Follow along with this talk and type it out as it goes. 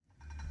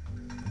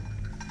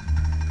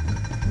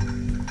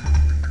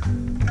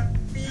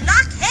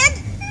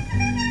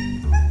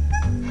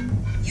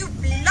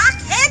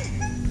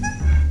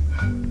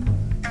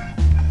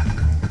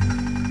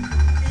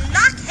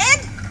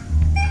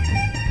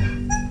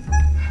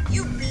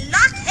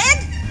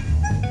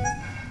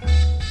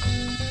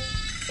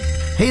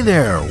Hey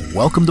there,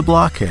 welcome to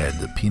Blockhead,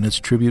 the Peanuts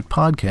Tribute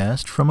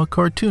podcast from a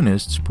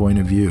cartoonist's point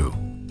of view.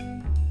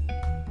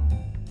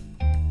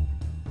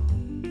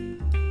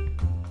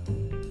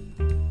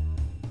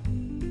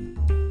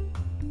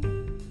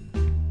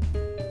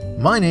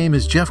 My name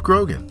is Jeff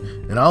Grogan,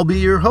 and I'll be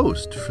your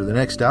host for the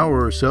next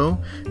hour or so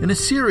in a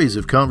series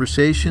of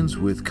conversations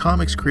with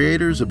comics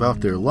creators about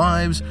their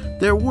lives,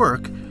 their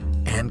work,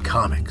 and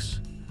comics.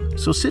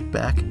 So sit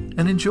back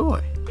and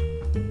enjoy.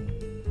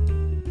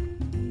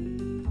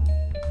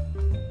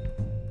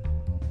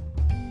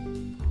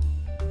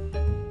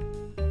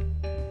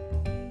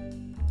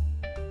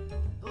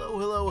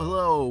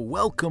 Hello.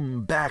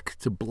 Welcome back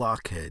to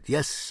Blockhead.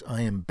 Yes,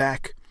 I am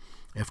back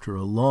after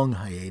a long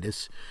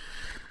hiatus.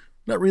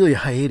 Not really a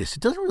hiatus.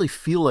 It doesn't really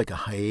feel like a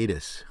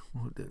hiatus.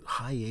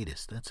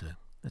 Hiatus, that's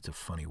a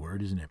funny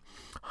word, isn't it?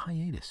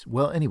 Hiatus.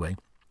 Well, anyway,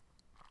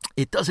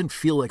 it doesn't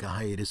feel like a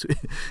hiatus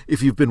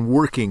if you've been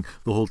working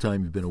the whole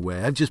time you've been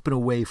away. I've just been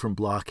away from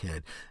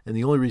Blockhead, and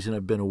the only reason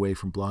I've been away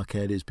from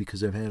Blockhead is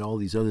because I've had all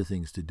these other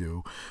things to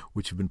do,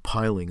 which have been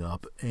piling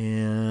up,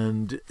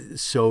 and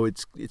so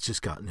it's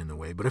just gotten in the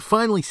way. But I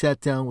finally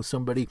sat down with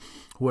somebody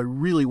who I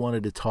really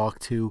wanted to talk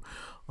to,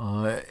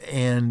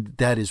 and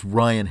that is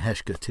Ryan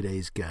Heshka,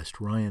 today's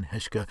guest. Ryan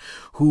Heshka,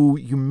 who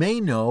you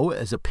may know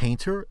as a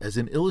painter, as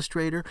an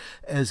illustrator,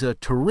 as a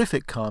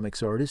terrific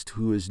comics artist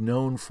who is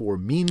known for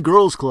Mean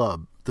Girls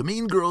Club. The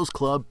Mean Girls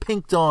Club,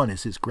 Pink Dawn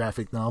is his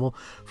graphic novel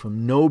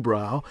from No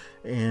Brow,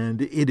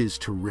 and it is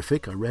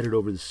terrific. I read it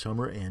over the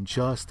summer and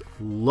just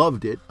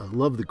loved it. I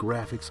love the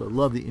graphics. I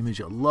love the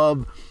image. I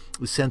love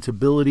the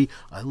sensibility.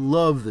 I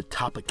love the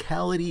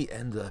topicality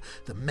and the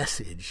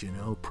message,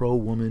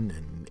 pro-woman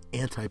and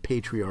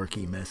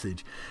anti-patriarchy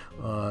message.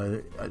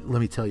 Let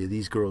me tell you,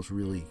 these girls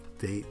really,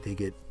 they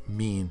get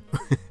mean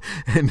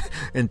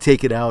and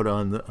take it out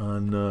on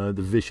the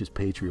vicious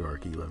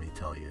patriarchy. Let me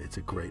tell you, it's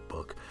a great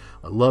book.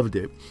 I loved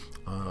it.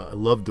 I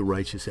loved the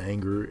righteous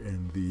anger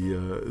and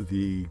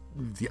the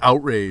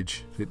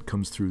outrage that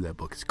comes through that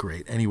book. It's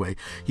great. Anyway,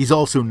 he's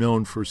also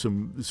known for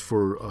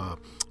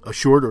a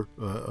shorter,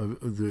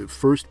 the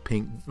first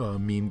Pink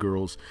Mean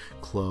Girls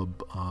Club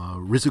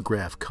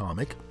risograph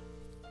comic.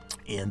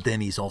 And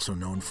then he's also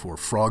known for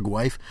Frog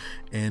Wife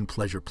and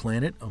Pleasure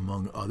Planet,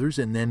 among others.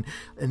 And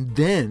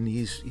then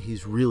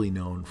he's really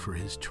known for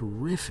his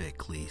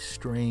terrifically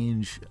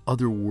strange,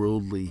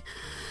 otherworldly,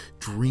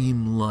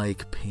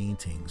 dreamlike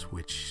paintings,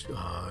 which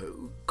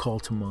call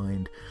to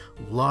mind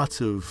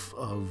lots of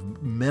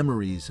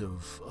memories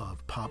of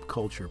pop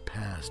culture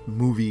past,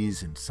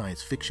 movies and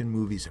science fiction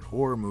movies and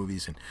horror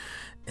movies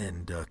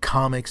and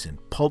comics and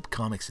pulp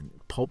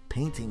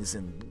paintings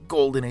and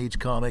golden age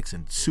comics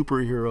and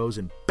superheroes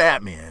and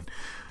Batman,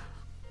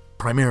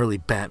 primarily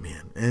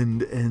Batman,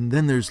 and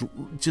then there's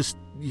just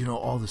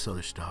all this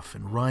other stuff.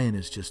 And Ryan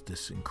is just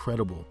this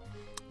incredible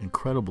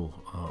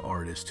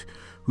artist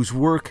whose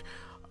work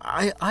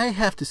I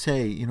have to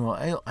say,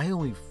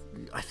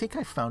 I think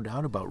I found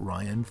out about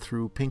Ryan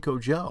through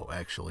Pinko Joe,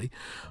 actually,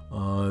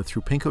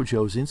 through Pinko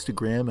Joe's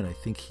Instagram, and I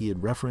think he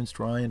had referenced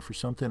Ryan for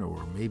something,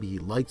 or maybe he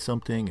liked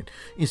something, and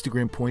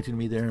Instagram pointed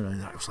me there,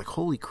 and I was like,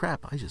 holy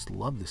crap, I just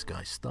love this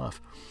guy's stuff.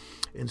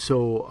 And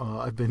so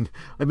I've been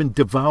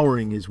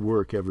devouring his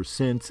work ever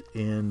since,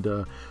 and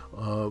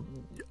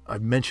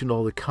I've mentioned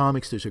all the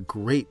comics. There's a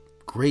great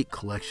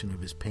collection of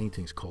his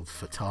paintings called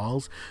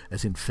Fatales,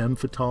 as in femme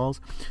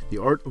fatales, The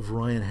Art of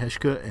Ryan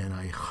Heshka, and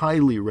I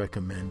highly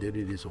recommend it.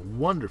 It is a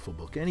wonderful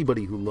book.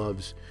 Anybody who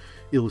loves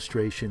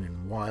illustration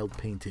and wild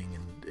painting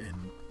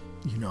and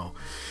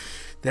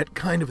that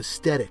kind of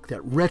aesthetic,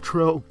 that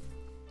retro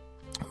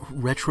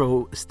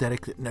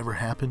aesthetic that never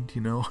happened,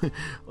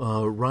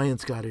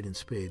 Ryan's got it in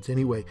spades.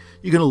 Anyway,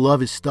 you're going to love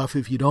his stuff.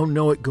 If you don't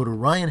know it, go to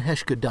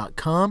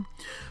ryanheshka.com.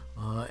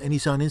 And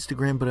he's on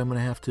Instagram, but I'm going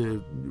to have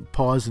to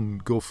pause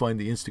and go find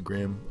the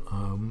Instagram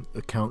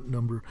account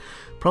number.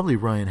 Probably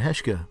Ryan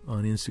Heshka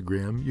on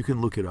Instagram. You can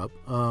look it up.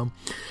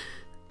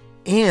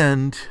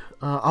 And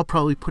I'll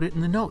probably put it in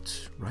the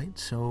notes, right?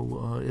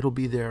 So it'll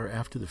be there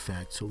after the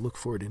fact. So look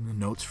for it in the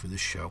notes for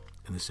this show,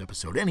 in this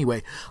episode.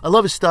 Anyway, I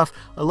love his stuff.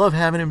 I love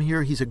having him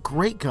here. He's a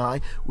great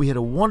guy. We had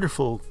a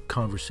wonderful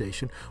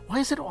conversation. Why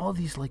is it all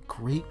these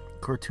great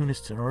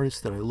cartoonists and artists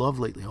that I love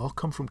lately all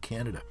come from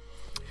Canada?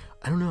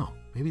 I don't know.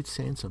 Maybe it's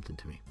saying something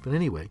to me. But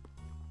anyway,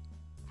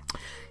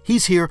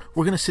 he's here.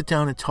 We're going to sit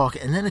down and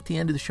talk. And then at the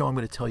end of the show, I'm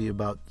going to tell you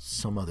about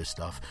some other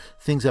stuff,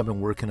 things I've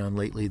been working on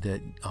lately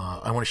that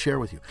I want to share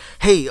with you.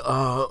 Hey,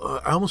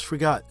 I almost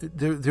forgot.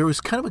 There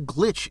was kind of a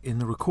glitch in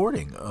the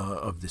recording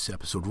of this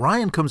episode.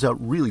 Ryan comes out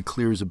really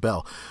clear as a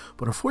bell.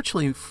 But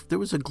unfortunately, there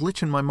was a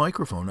glitch in my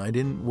microphone. I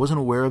wasn't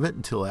aware of it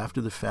until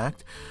after the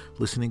fact,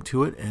 listening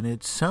to it. And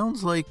it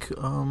sounds like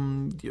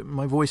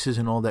my voice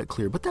isn't all that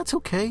clear. But that's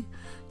okay.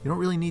 You don't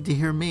really need to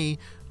hear me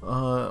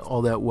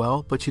all that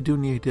well, but you do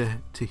need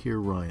to hear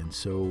Ryan.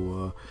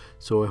 So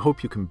I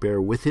hope you can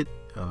bear with it.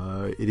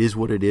 It is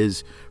what it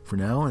is for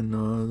now,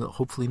 and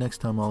hopefully next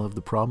time I'll have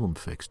the problem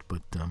fixed.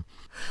 But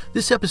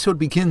this episode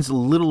begins a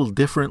little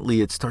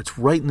differently. It starts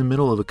right in the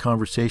middle of a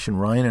conversation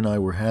Ryan and I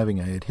were having.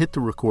 I had hit the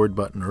record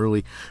button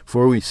early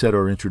before we said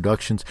our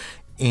introductions,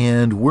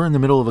 and we're in the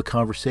middle of a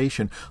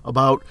conversation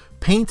about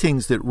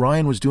paintings that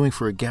Ryan was doing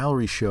for a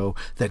gallery show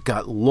that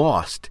got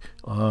lost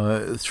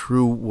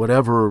through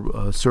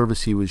whatever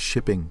service he was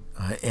shipping,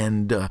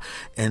 and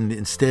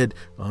instead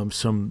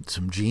some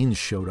jeans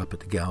showed up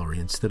at the gallery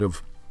instead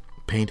of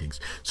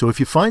paintings. So if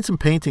you find some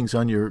paintings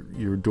on your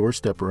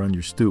doorstep or on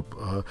your stoop,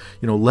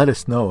 let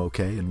us know,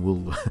 okay, and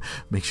we'll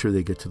make sure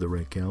they get to the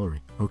right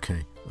gallery.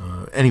 Okay.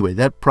 Anyway,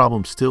 that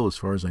problem still, as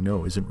far as I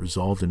know, isn't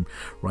resolved, and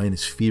Ryan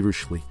is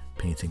feverishly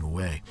painting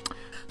away.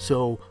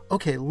 So,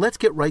 okay, let's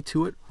get right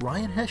to it.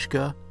 Ryan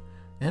Heshka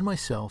and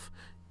myself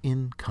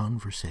in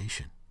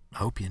conversation. I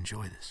hope you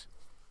enjoy this.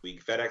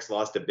 FedEx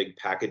lost a big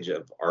package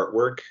of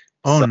artwork.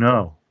 Oh,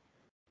 no.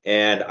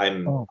 And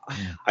I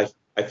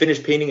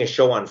finished painting a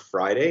show on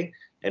Friday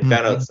and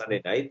found out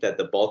Sunday night that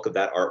the bulk of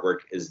that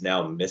artwork is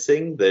now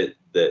missing. The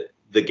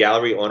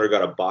gallery owner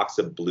got a box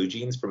of blue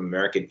jeans from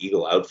American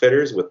Eagle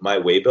Outfitters with my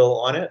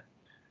waybill on it.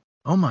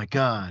 Oh my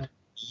God.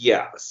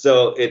 Yeah,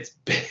 so it's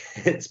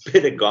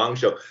been a gong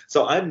show.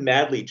 So I'm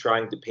madly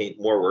trying to paint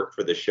more work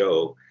for the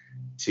show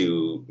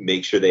to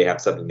make sure they have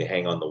something to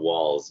hang on the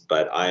walls.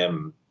 But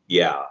I'm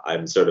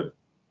sort of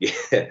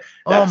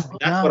that's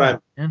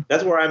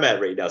where I'm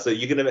at right now. So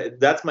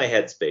that's my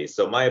headspace.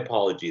 So my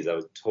apologies. I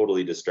was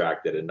totally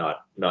distracted and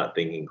not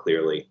thinking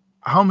clearly.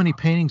 How many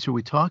paintings are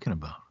we talking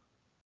about?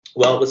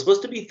 Well, it was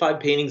supposed to be 5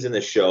 paintings in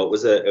the show. It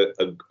was a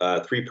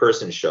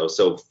 3-person show.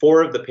 So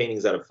 4 of the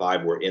paintings out of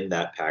 5 were in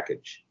that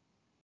package.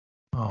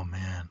 Oh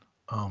man!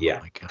 Oh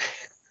yeah. My God!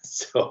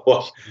 So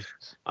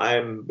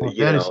I'm, well,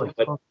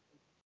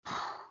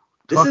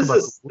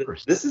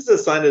 this is a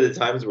sign of the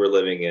times we're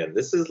living in.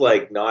 This is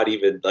like not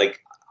even like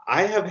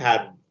I've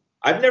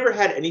never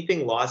had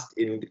anything lost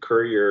in the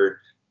courier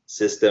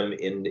system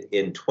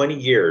in 20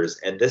 years,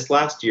 and this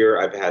last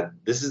year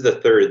this is the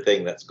 3rd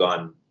thing that's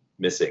gone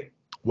missing.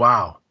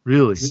 Wow!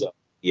 Really? So,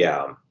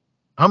 yeah.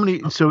 How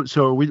many? So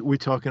are we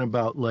talking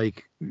about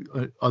like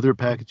other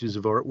packages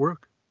of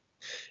artwork?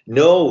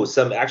 No,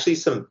 some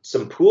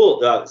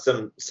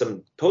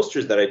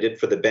posters that I did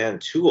for the band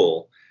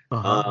Tool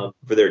for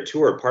their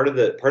tour. Part of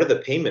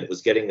the payment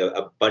was getting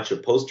a bunch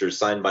of posters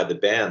signed by the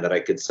band that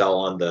I could sell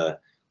on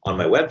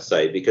my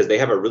website, because they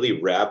have a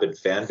really rabid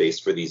fan base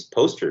for these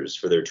posters,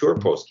 for their tour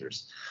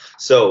posters.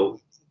 So,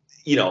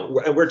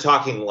 we're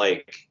talking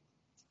like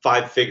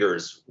 5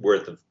 figures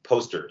worth of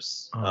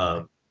posters.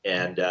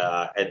 And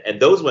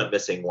those went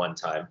missing one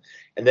time,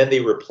 and then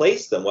they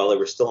replaced them while they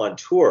were still on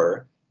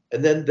tour.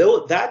 And then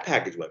that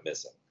package went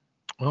missing.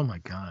 Oh my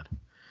God!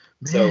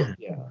 Man. So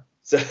yeah.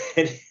 So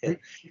it's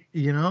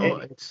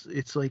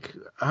like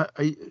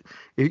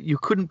you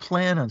couldn't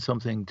plan on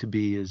something to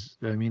be as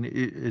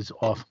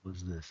awful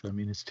as this. I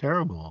mean, it's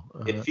terrible.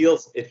 It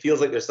feels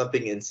like there's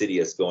something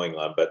insidious going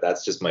on, but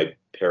that's just my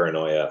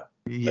paranoia.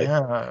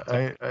 Yeah,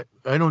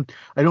 I don't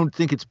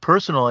think it's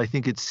personal. I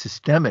think it's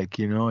systemic.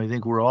 I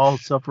think we're all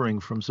suffering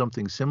from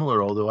something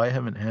similar. Although I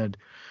haven't had.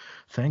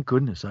 Thank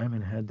goodness I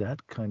haven't had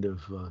that kind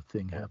of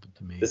thing happen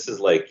to me. This is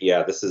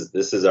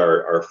this is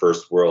our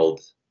first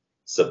world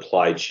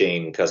supply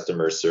chain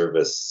customer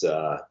service,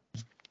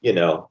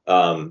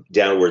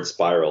 downward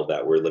spiral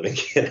that we're living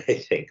in, I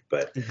think.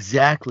 But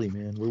exactly,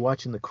 man, we're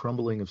watching the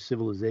crumbling of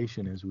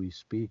civilization as we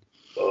speak.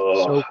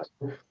 Oh.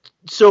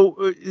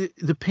 So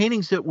the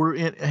paintings that were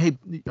in, hey,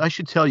 I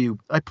should tell you,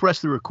 I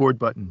press the record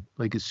button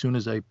like as soon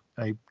as I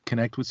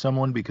connect with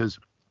someone, because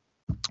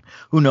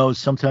who knows?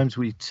 Sometimes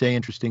we say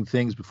interesting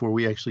things before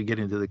we actually get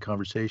into the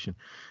conversation.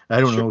 I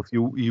don't know if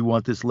you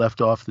want this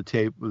left off the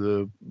tape,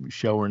 the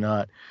show, or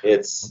not.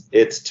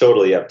 It's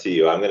totally up to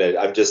you.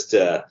 I'm just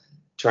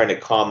trying to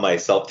calm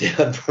myself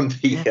down from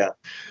the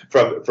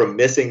from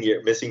missing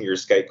your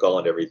Skype call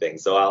and everything.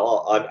 So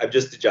I'm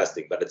just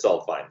adjusting, but it's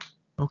all fine.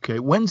 Okay.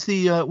 When's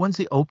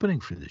the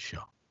opening for this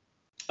show?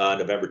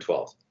 November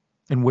 12th.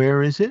 And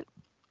where is it?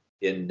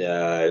 In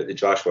the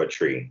Joshua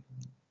Tree.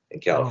 In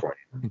California.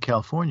 In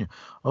California.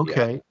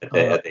 Okay. Yeah,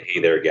 at the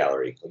Hey There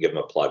Gallery. I'll give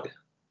them a plug.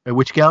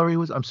 Which gallery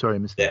was? I'm sorry, I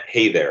missed that.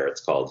 Hey There,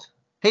 it's called.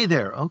 Hey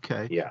There.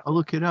 Okay. Yeah. I'll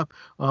look it up.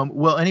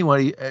 Well,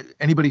 anyway,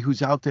 anybody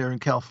who's out there in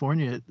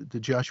California,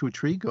 the Joshua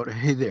Tree, go to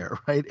Hey There,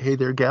 right? Hey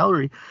There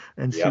Gallery,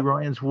 and see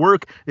Ryan's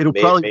work. It'll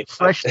probably be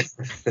fresh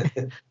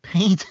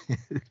painted,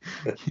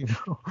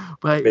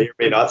 But may or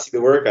may not see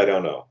the work. I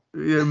don't know.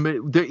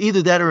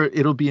 Either that, or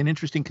it'll be an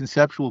interesting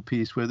conceptual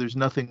piece where there's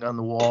nothing on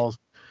the walls.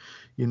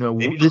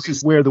 This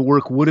is where the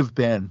work would have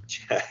been.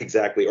 Yeah,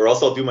 exactly. Or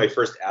else I'll do my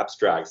first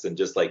abstracts and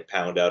just like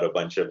pound out a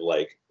bunch of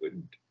like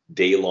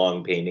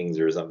day-long paintings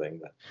or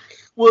something.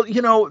 Well,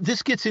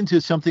 this gets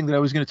into something that I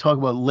was going to talk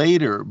about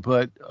later.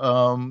 But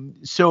I'm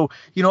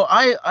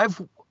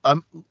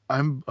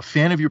a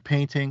fan of your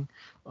painting.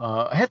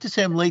 I have to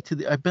say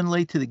I've been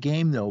late to the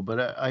game though, but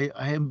I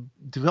have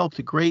developed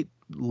a great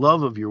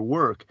love of your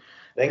work.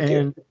 Thank you.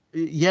 And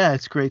yeah,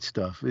 it's great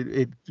stuff.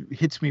 It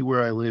hits me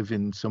where I live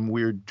in some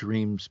weird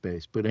dream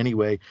space. But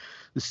anyway,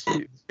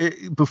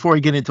 before I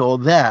get into all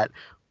that,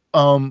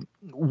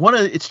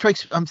 it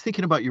strikes, I'm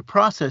thinking about your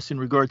process in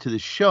regard to the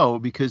show,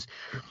 because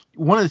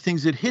one of the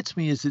things that hits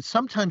me is that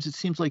sometimes it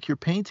seems like your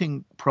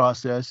painting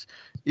process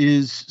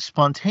is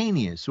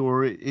spontaneous,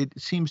 or it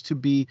seems to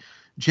be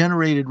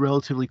generated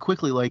relatively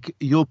quickly. Like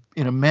you'll,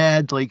 in a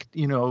mad,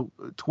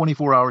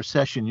 24-hour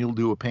session, you'll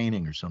do a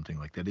painting or something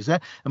like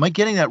that. Am I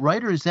getting that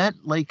right? Or is that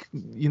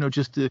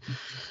just the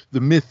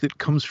myth that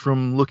comes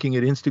from looking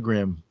at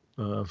Instagram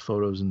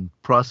photos and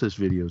process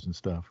videos and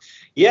stuff?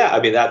 Yeah, I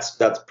mean that's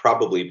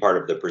probably part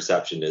of the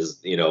perception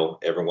is,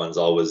 everyone's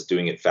always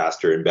doing it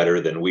faster and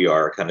better than we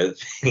are, kind of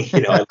thing.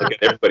 I look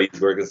at everybody's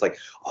work, it's like,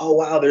 oh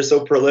wow, they're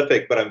so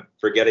prolific, but I'm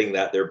forgetting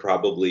that they're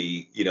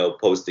probably,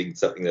 posting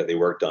something that they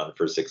worked on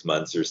for 6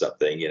 months or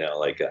something,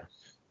 like a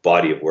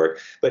body of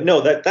work. But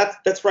no,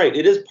 that's right.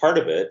 It is part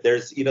of it.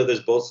 There's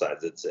both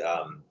sides. It's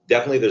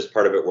definitely, there's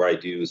part of it where I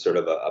do sort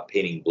of a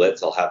painting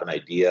blitz. I'll have an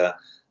idea.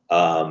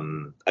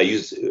 I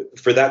use,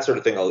 for that sort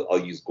of thing, I'll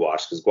use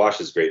gouache, because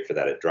gouache is great for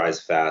that. It dries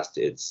fast.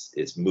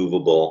 It's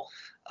movable.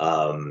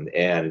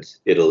 And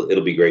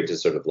it'll be great to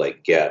sort of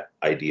like get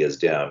ideas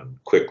down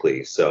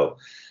quickly. So,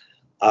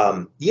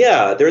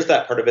 yeah, there's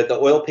that part of it. The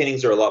oil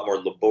paintings are a lot more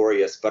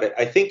laborious, but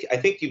I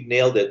think you've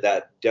nailed it.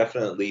 That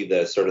definitely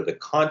the sort of the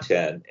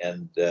content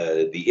and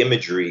the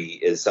imagery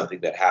is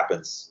something that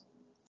happens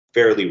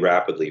fairly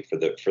rapidly for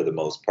the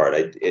most part.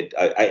 I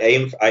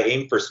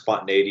aim for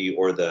spontaneity,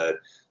 or the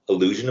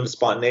illusion of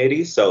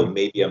spontaneity. So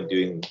maybe I'm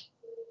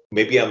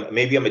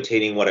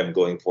attaining what I'm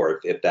going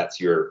for, if that's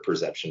your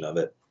perception of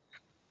it.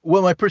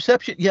 Well, my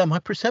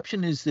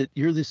perception is that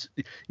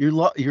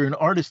you're an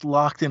artist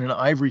locked in an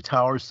ivory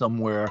tower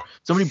somewhere.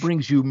 Somebody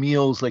brings you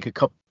meals like a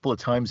couple of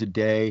times a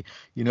day,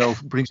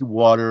 brings you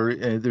water,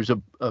 and there's a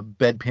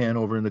bedpan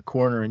over in the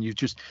corner, and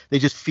they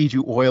just feed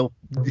you oil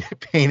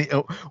paint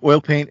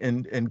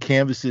and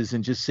canvases,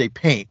 and just say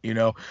paint,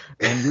 and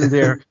you're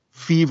there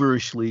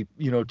feverishly,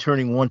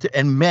 turning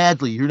and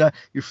madly. You're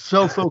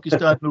so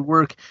focused on the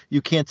work,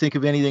 you can't think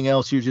of anything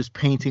else. You're just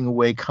painting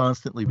away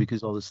constantly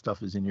because all this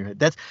stuff is in your head.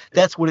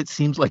 That's what it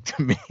seems like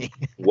to me.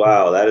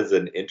 Wow, that is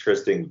an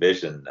interesting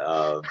vision.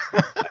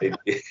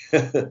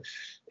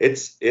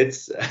 It's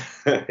it's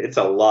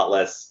a lot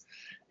less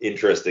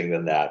interesting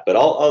than that,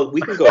 but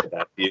we can go with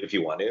that if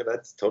you want to.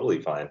 That's totally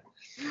fine.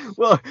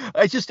 Well,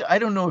 I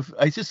don't know if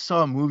I just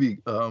saw a movie.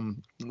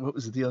 What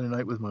was it the other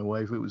night with my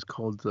wife? It was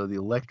called The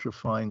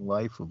Electrifying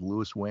Life of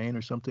Louis Wayne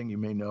or something. You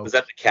may know. Was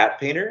that The Cat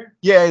Painter?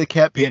 Yeah, The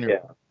Cat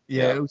Painter.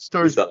 Yeah. It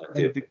stars.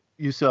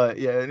 You saw it,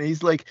 yeah. And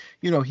he's like,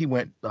 he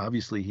went.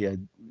 Obviously, he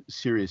had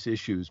serious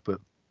issues, but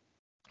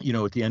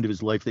at the end of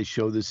his life, they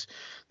show this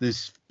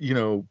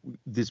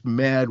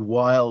mad,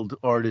 wild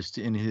artist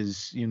in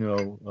his,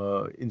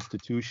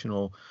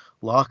 institutional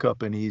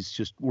lockup, and he's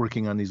just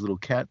working on these little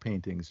cat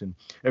paintings. And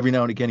every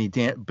now and again,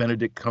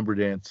 Benedict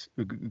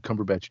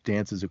Cumberbatch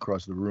dances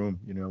across the room,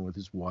 with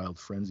his wild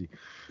frenzy.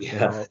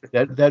 Yeah,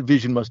 that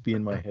vision must be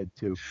in my head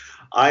too.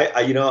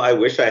 I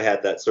wish I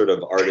had that sort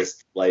of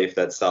artist life,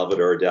 that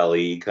Salvador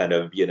Dali kind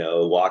of,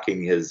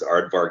 walking his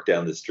aardvark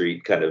down the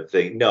street kind of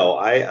thing. No,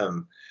 I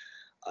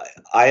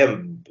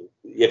am,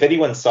 if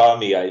anyone saw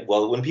me,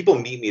 when people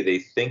meet me, they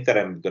think that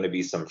I'm going to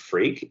be some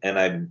freak, and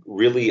I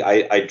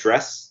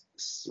dress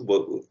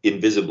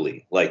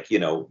invisibly, like,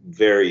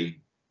 very,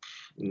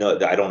 no,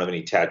 I don't have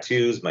any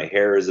tattoos. My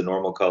hair is a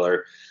normal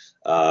color.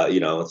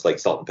 It's like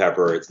salt and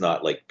pepper. It's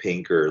not like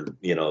pink or,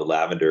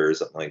 lavender or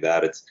something like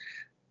that.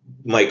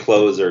 My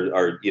clothes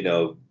are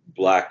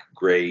black,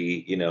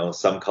 gray,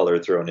 some color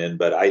thrown in,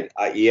 but I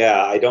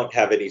don't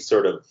have any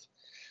sort of,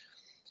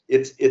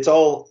 it's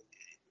all,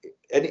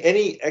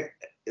 any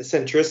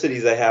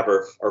eccentricities I have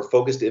are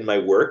focused in my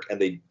work,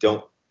 and they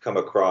don't come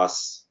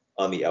across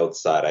on the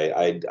outside.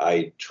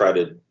 I try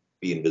to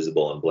be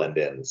invisible and blend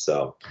in.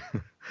 So,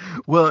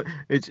 well,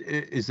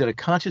 is that a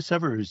conscious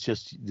effort, or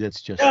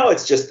that's just? No, I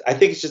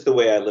think it's just the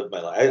way I live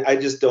my life. I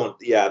just don't.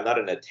 Yeah, I'm not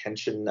an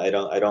attention. I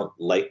don't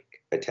like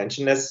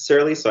attention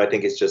necessarily. So I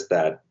think it's just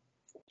that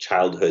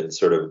childhood,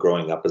 sort of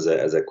growing up as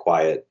a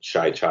quiet,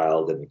 shy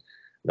child, and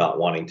not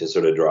wanting to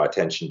sort of draw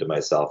attention to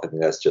myself. I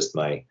think that's just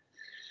my.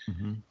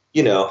 Mm-hmm.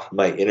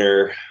 My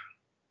inner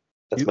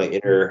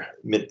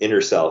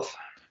self.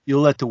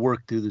 You'll let the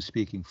work do the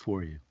speaking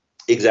for you.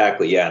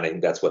 Exactly. Yeah. And I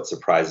think that's what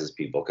surprises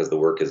people, because the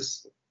work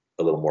is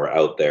a little more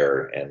out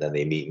there, and then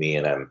they meet me,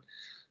 and I'm,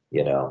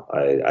 it's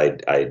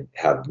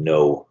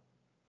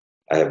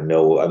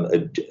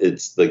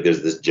like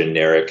there's this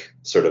generic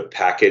sort of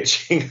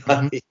packaging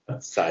on the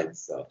outside.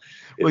 So,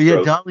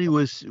 Dali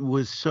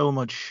was so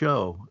much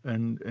show,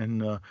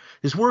 and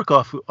his work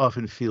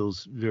often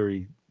feels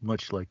very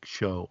much like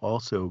show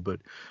also, but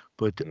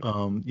but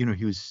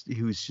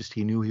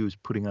he knew he was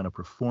putting on a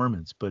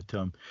performance. But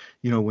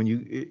when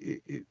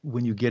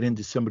you get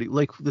into somebody,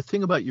 like, the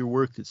thing about your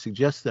work that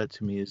suggests that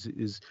to me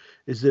is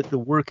that the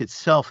work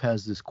itself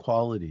has this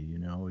quality.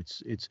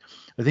 It's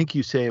I think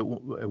you say at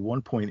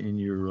one point in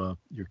your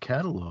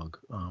catalog,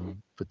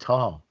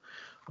 Fatal,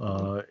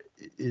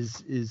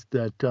 is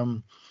that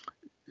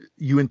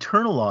you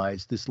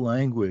internalize this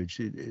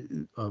language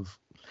of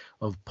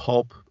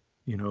pulp,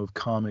 of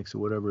comics or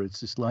whatever. It's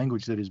this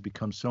language that has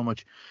become so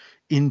much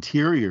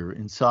interior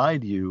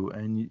inside you,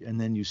 and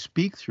then you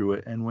speak through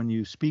it. And when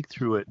you speak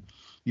through it,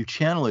 you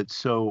channel it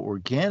so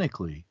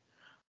organically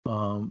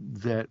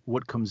that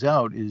what comes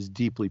out is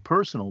deeply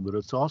personal, but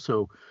it's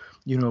also,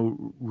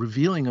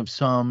 revealing of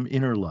some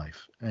inner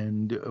life,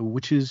 and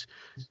which is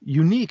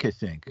unique, I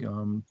think.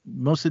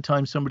 Most of the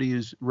time somebody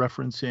is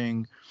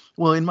referencing,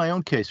 well, in my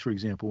own case, for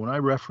example, when I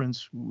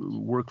reference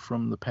work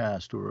from the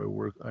past,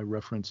 or I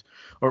reference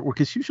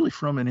artwork, it's usually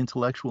from an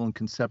intellectual and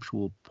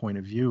conceptual point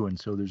of view. And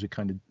so there's a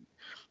kind of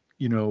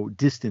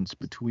distance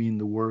between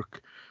the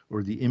work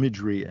or the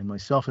imagery and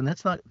myself. And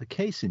that's not the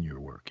case in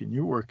your work. In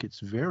your work, it's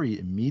very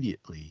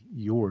immediately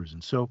yours.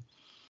 And so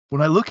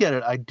when I look at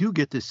it, I do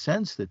get this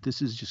sense that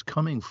this is just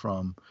coming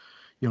from,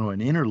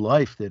 an inner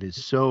life that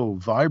is so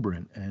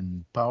vibrant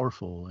and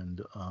powerful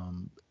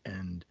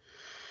and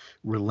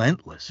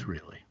relentless,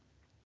 really.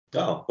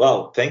 Oh,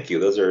 well, thank you.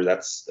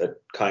 That's a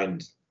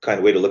kind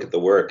way to look at the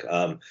work.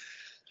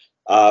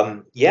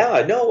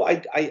 Yeah, no,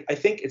 I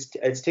think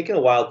it's taken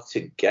a while to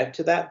get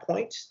to that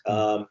point.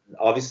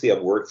 Obviously,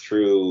 I've worked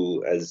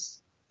through, as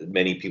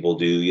many people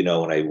do,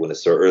 when I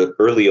start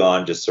early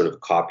on, just sort of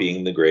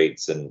copying the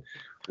greats and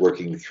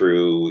working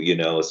through,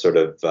 sort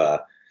of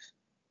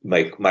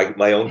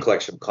my own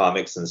collection of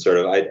comics, and sort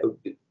of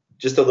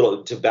just a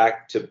little to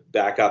back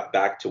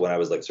up to when I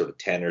was like sort of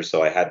 10 or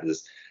so. I had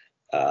this.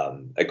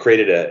 I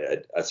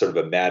created a sort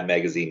of a Mad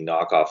Magazine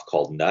knockoff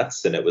called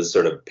Nuts, and it was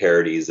sort of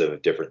parodies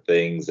of different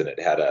things, and it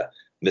had a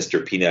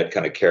Mr. Peanut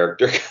kind of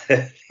character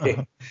kind of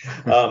thing.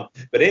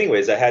 But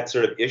anyways, I had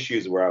sort of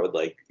issues where I would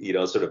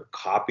sort of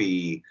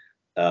copy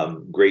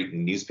great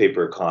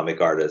newspaper comic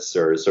artists,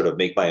 or sort of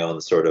make my own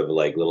sort of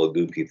like little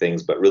goofy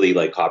things, but really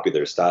like copy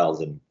their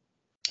styles. And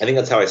I think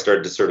that's how I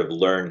started to sort of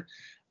learn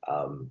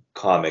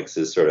comics,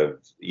 is sort of,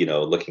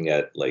 looking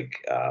at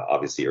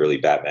obviously early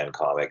Batman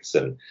comics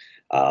and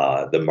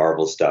the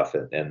Marvel stuff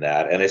and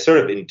that. And I sort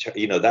of,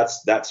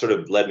 that sort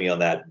of led me on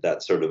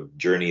that sort of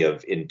journey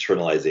of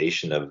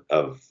internalization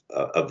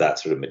of that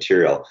sort of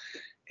material.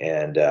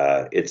 And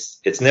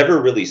it's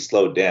never really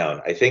slowed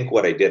down. I think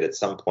what I did at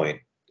some point,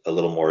 a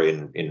little more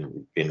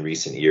in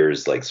recent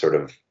years, like sort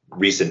of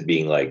recent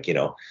being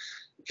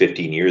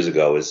 15 years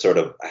ago, is sort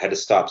of, I had to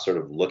stop sort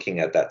of looking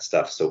at that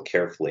stuff so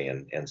carefully,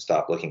 and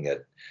stop looking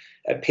at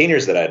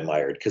painters that I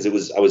admired, because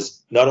I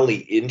was not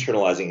only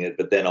internalizing it,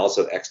 but then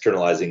also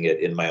externalizing it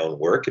in my own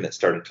work. And it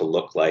started to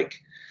look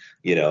like,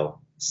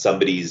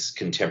 somebody's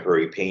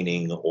contemporary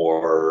painting,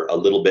 or a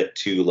little bit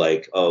too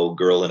like, oh,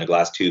 girl in a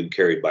glass tube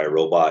carried by a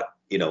robot,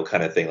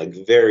 kind of thing,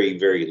 like very,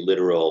 very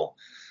literal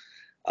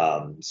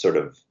sort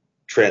of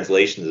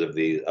translations of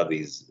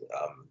these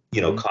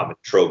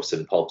comic tropes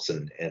and pulps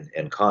and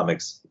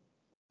comics.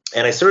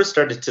 And I sort of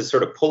started to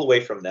sort of pull away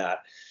from that,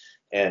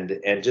 and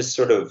just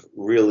sort of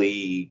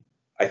really,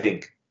 I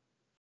think,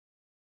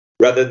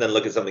 rather than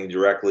look at something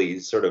directly,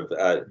 sort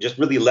of just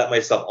really let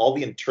myself, all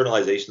the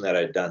internalization that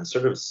I'd done,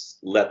 sort of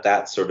let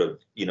that sort of,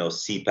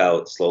 seep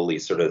out slowly,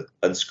 sort of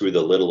unscrew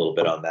the lid a little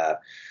bit on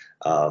that.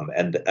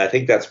 And I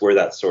think that's where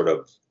that sort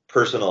of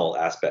personal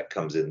aspect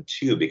comes in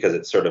too, because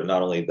it's sort of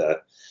not only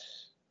the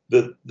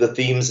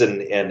themes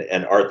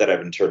and art that I've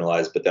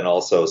internalized, but then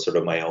also sort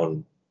of my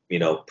own,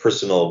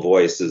 personal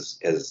voice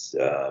as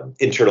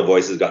internal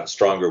voice has gotten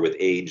stronger with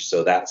age.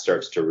 So that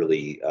starts to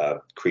really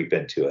creep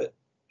into it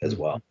as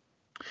well.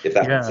 If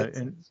that makes sense.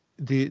 And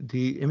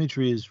the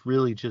imagery is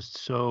really just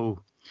so,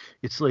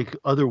 it's like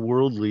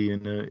otherworldly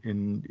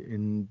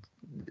in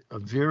a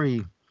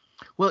very,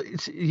 well,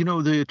 it's,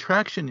 the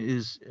attraction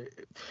is,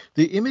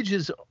 the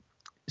images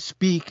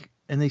speak,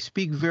 and they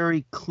speak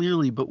very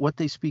clearly, but what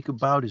they speak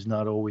about is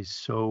not always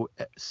so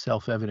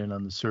self-evident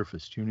on the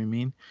surface. Do you know what I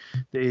mean?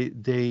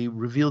 They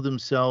reveal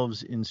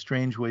themselves in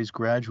strange ways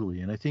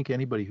gradually. And I think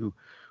anybody who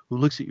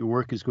looks at your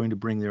work is going to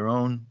bring their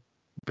own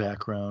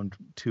background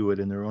to it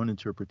and their own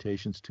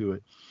interpretations to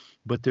it.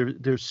 But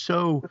they're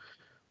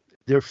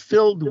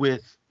filled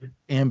with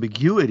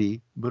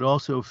ambiguity, but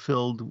also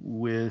filled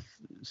with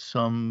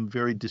some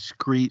very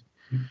discreet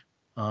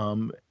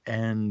and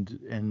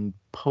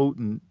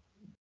potent,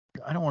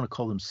 I don't want to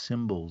call them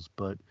symbols,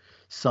 but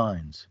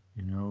signs,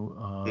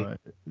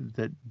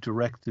 that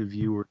direct the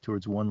viewer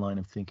towards one line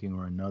of thinking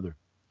or another.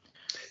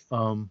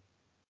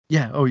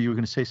 Yeah. Oh, you were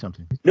going to say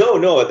something.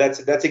 No, that's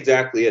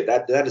exactly it.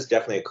 That is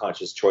definitely a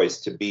conscious choice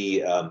to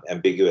be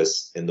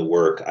ambiguous in the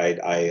work.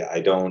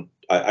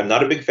 I'm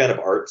not a big fan of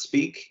art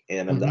speak,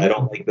 and I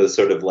don't like those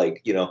sort of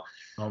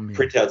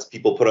printouts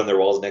people put on their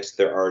walls next to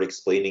their art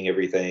explaining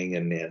everything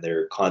and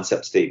their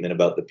concept statement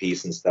about the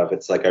piece and stuff.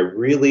 It's like,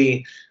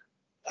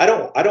 I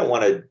don't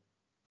want to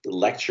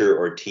lecture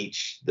or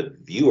teach the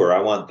viewer. I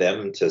want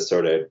them to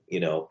sort of,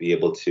 be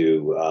able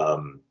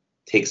to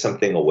take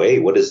something away.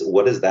 What is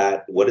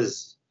that? What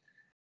does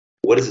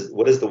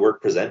the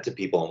work present to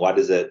people, and why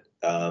does it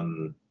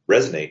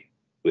resonate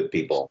with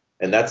people?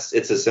 And it's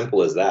as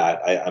simple as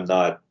that. I'm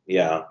not,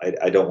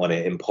 I don't want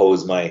to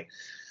impose my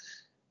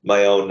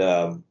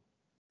own,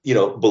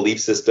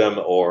 belief system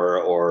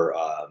or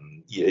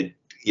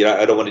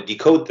I don't want to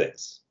decode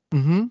things.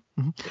 Mm-hmm.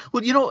 Mm-hmm.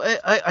 Well,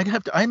 I'd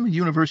have to. I'm a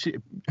university.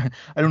 I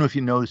don't know if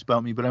you know this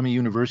about me, but I'm a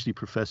university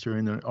professor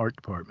in the art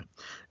department,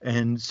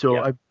 and so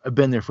Yeah. I've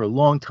been there for a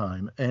long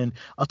time. And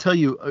I'll tell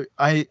you,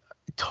 I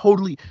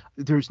totally.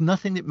 There's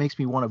nothing that makes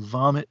me want to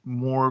vomit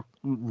more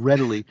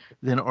readily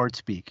than art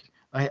speak.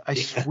 I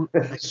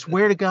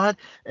swear to God,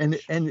 and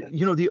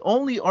the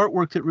only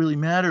artwork that really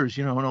matters,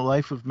 in a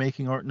life of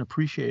making art and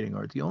appreciating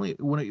art,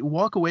 when you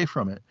walk away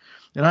from it,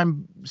 and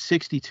I'm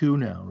 62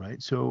 now,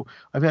 right? So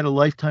I've had a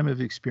lifetime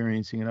of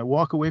experiencing, and I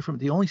walk away from it.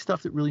 The only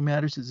stuff that really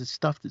matters is the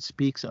stuff that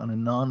speaks on a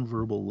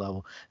nonverbal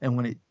level, and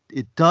when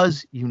it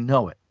does, you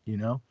know it,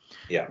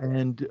 Yeah.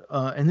 And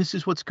this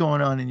is what's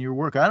going on in your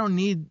work. I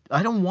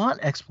don't want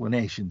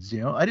explanations,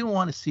 I didn't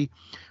want to see.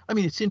 I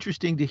mean, it's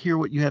interesting to hear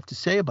what you have to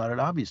say about it,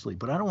 obviously,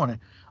 but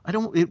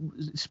it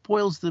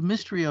spoils the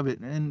mystery of it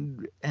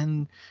and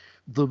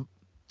the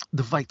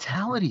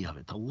vitality of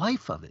it, the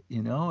life of it,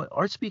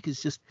 Art speak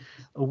is just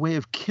a way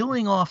of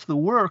killing off the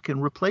work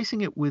and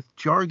replacing it with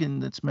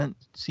jargon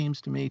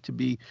seems to me to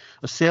be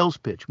a sales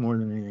pitch more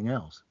than anything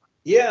else.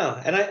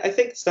 Yeah, and I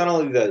think it's not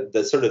only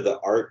the sort of the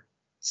art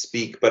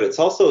speak, but it's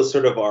also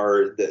sort of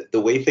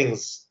the way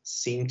things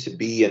seem to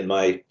be in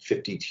my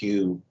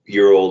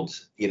 52-year-old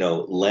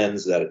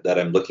lens that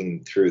I'm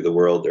looking through the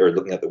world, or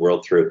looking at the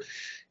world through,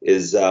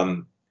 is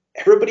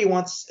everybody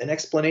wants an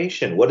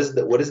explanation. What is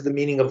the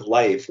meaning of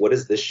life? What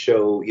is this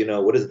show?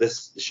 What is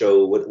this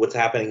show? What's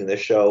happening in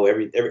this show?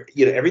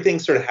 Everything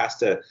sort of has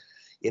to,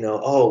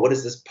 what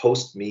does this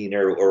post mean,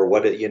 or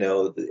what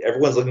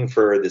everyone's looking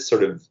for this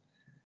sort of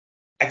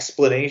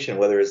explanation,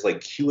 whether it's like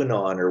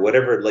QAnon or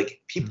whatever.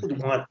 Like, people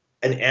want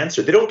an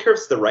answer. They don't care if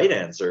it's the right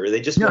answer. They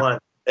just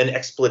want an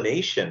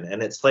explanation.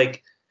 And it's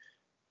like,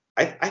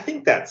 I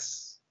think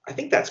that's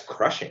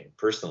crushing,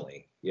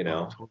 personally.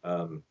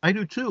 I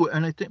do too,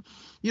 and I think,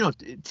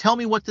 tell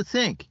me what to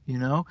think.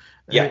 Yeah,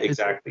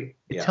 exactly.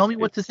 Tell me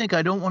what to think.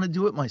 I don't want to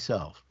do it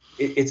myself.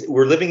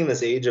 We're living in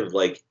this age of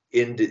like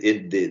in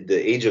the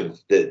age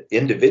of the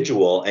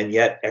individual, and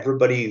yet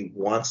everybody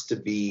wants to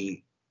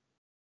be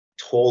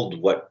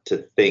told what to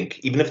think,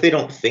 even if they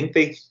don't think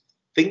they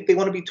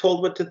want to be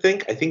told what to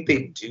think. I think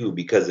they do,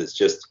 because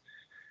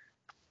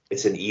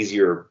it's an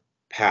easier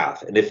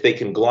path. And if they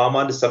can glom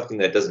onto something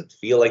that doesn't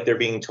feel like they're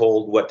being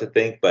told what to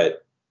think,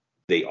 but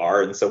they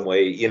are in some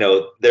way,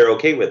 they're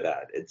okay with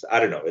that. I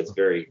don't know.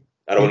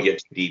 I don't want to get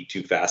too deep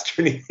too fast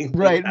or anything.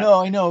 Right.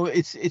 No, I know.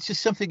 It's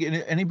just something,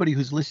 anybody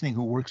who's listening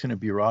who works in a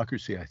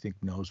bureaucracy, I think,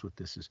 knows what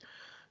this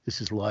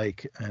is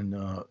like. And,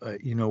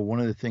 one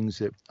of the things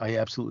that I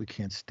absolutely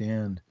can't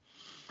stand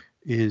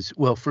is,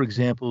 well, for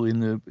example,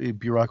 in the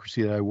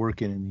bureaucracy that I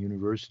work in the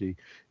university,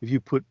 if you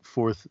put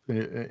forth,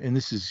 and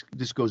this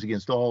goes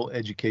against all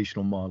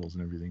educational models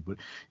and everything, but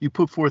you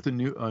put forth a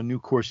new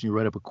course and you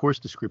write up a course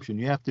description,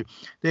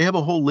 they have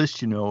a whole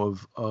list,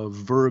 of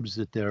verbs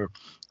that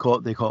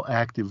they call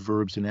active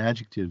verbs and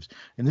adjectives,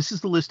 and this is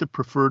the list of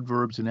preferred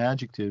verbs and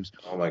adjectives.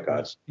 Oh my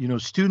gosh.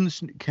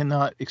 Students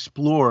cannot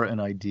explore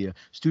an idea.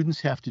 Students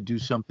have to do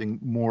something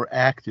more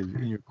active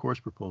in your course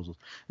proposals,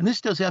 and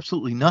this does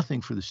absolutely nothing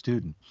for the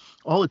student.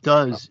 All it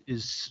does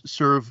is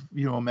serve,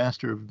 a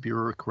master of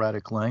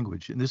bureaucratic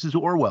language. And this is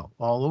Orwell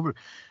all over.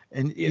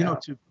 And,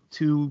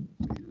 to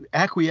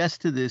acquiesce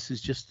to this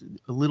is just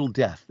a little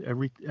death.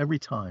 Every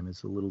time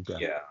it's a little death.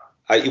 Yeah.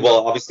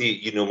 Well, obviously,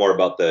 you know more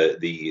about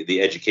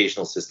the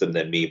educational system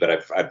than me, but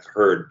I've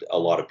heard a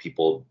lot of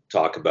people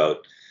talk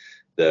about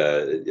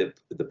the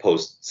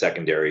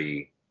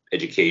post-secondary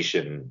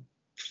education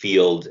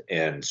field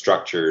and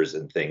structures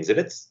and things, and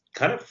it's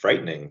kind of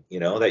frightening.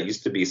 That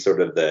used to be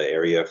sort of the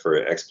area for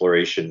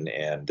exploration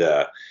and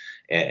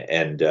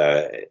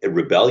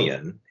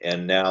rebellion,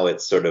 and now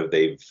it's sort of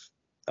I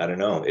don't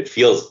know.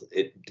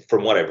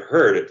 From what I've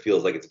heard, it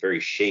feels like it's very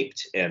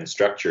shaped and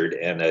structured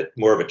and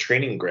more of a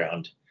training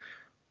ground.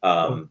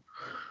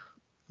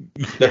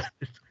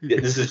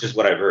 This is just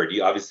what I've heard.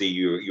 You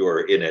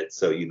are in it,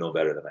 so you know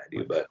better than I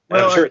do. But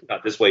I'm sure it's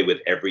not this way with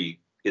every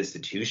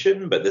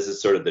institution, but this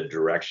is sort of the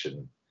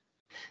direction.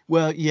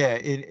 Well, yeah,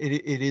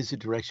 it is a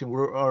direction.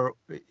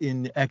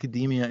 In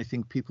academia, I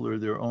think people are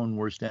their own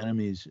worst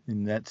enemies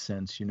in that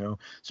sense,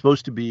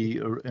 supposed to be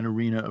an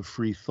arena of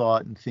free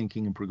thought and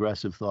thinking and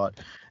progressive thought.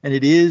 And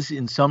it is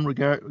in some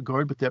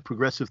regard, but that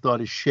progressive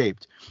thought is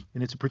shaped.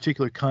 And it's a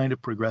particular kind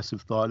of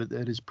progressive thought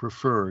that is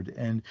preferred.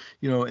 And,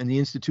 and the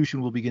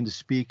institution will begin to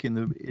speak in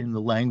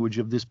the language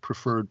of this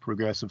preferred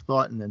progressive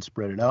thought and then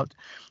spread it out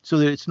so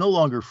that it's no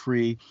longer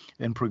free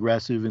and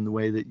progressive in the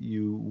way that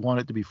you want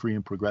it to be free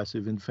and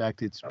progressive. In fact,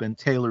 product. It's been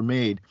tailor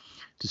made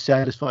to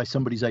satisfy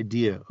somebody's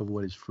idea of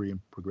what is free and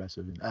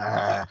progressive.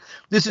 And,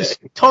 this is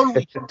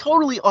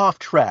totally off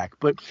track,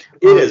 but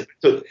it is.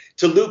 So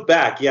to loop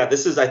back, yeah,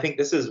 I think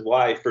this is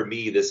why for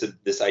me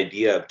this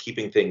idea of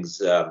keeping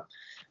things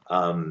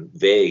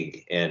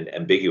vague and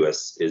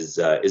ambiguous is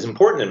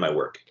important in my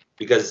work,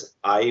 because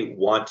I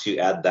want to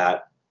add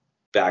that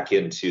back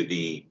into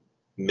the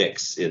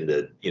mix in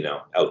the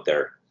out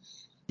there.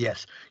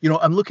 Yes.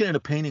 I'm looking at a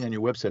painting on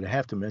your website. I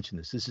have to mention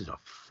this. This is a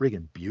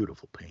friggin'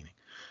 beautiful painting.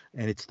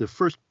 And it's the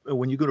first,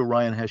 when you go to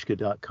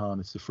ryanheshka.com,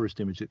 it's the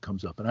first image that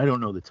comes up. And I don't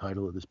know the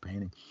title of this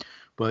painting,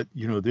 but,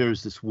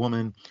 there's this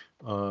woman,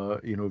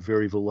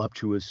 very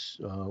voluptuous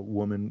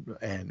woman,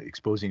 and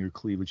exposing her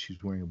cleavage.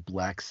 She's wearing a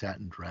black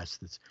satin dress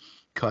that's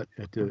cut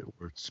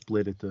or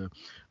split at the,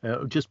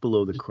 just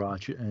below the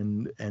crotch.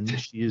 And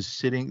she is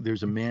sitting,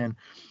 there's a man,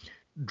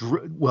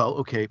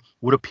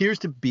 what appears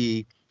to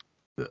be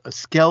a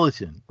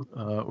skeleton,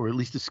 or at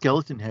least a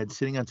skeleton head,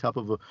 sitting on top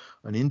of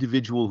an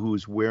individual who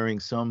is wearing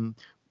some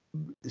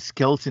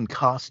skeleton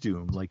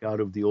costume, like out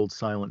of the old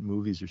silent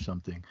movies or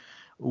something,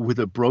 with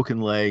a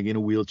broken leg in a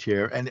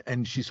wheelchair,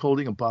 and she's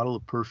holding a bottle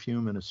of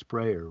perfume and a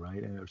sprayer,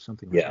 right, or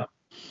something like that.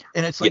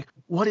 And it's like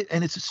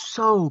and it's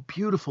so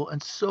beautiful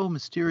and so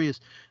mysterious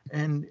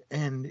and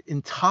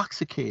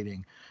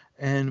intoxicating.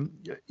 And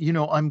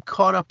I'm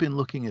caught up in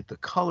looking at the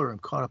color. I'm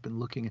caught up in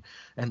looking at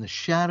and the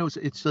shadows.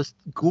 It's just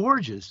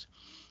gorgeous.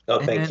 Oh,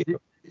 thank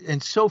you.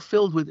 And so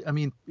filled with. I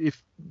mean,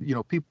 if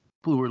people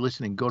who are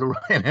listening, go to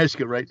Ryan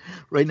Heshka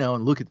right now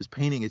and look at this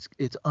painting.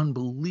 It's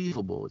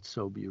unbelievable. It's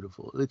so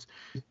beautiful.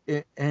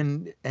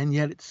 And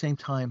yet at the same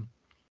time,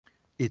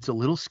 it's a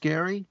little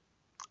scary.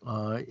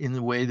 In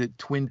the way that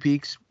Twin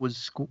Peaks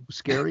was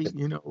scary,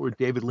 or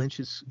David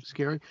Lynch is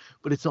scary,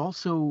 but it's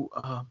also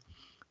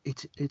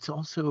it's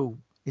also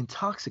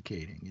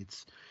intoxicating.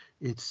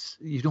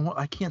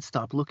 I can't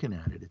stop looking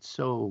at it. It's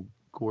so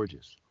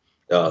gorgeous.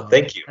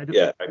 Thank you.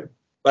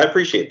 I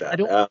appreciate that. I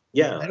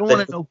don't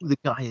want to know who the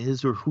guy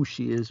is or who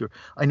she is, or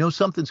I know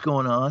something's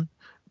going on,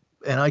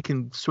 and I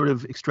can sort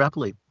of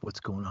extrapolate what's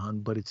going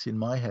on, but it's in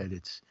my head.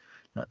 It's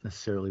not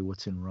necessarily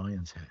what's in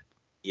Ryan's head.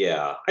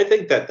 Yeah, I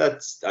think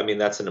that's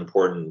an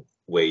important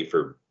way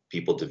for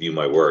people to view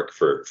my work.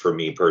 For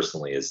me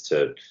personally, is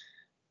to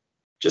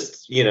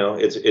just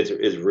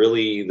it's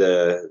really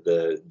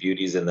the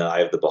beauty's in the eye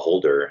of the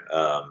beholder,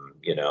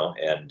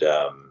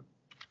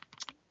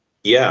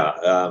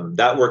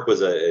 that work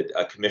was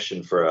a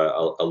commission for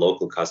a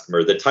local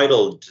customer. The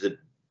title, to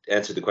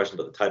answer the question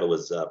about the title,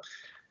 was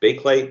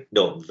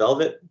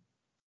Velvet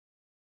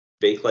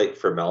Bakelite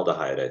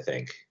Formaldehyde, I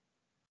think.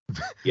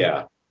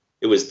 Yeah.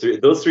 It was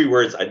those three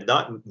words.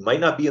 Might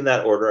not be in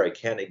that order. I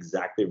can't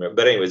exactly remember,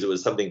 but anyways, it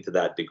was something to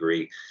that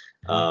degree.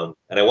 And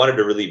I wanted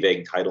a really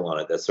vague title on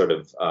it that sort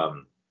of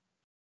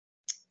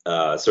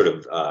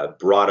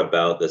brought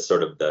about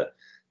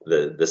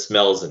the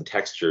smells and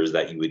textures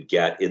that you would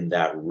get in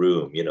that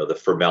room. The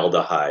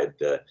formaldehyde,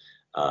 the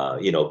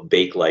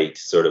bakelite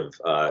sort of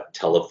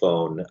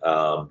telephone,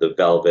 the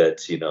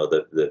velvet,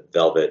 the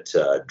velvet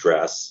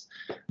dress,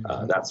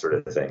 that sort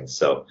of thing.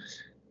 So.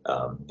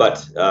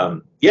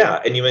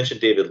 And you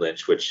mentioned David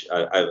Lynch, which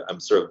I'm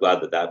sort of glad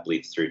that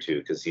bleeds through too,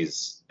 because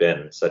he's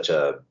been such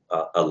a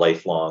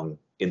lifelong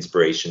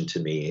inspiration to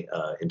me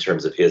in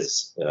terms of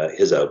his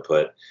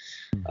output.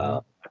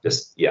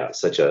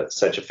 Such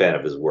a fan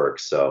of his work.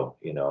 So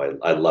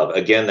I love,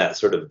 again, that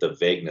sort of the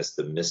vagueness,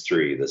 the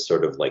mystery, the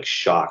sort of like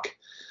shock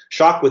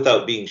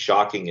without being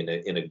shocking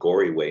in a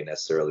gory way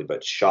necessarily,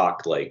 but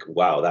shock like,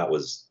 wow, that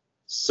was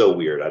so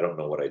weird. I don't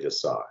know what I just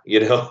saw,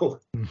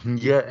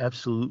 Yeah,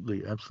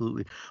 absolutely.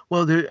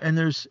 Well,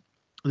 there's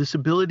this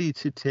ability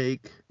to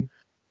take,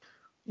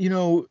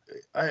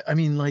 I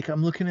mean, like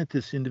I'm looking at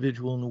this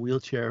individual in the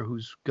wheelchair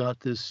who's got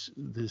this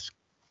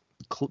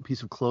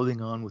piece of clothing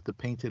on with the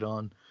painted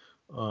on,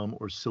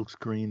 or silk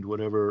screened,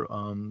 whatever,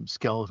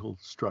 skeletal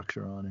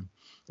structure on him.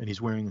 And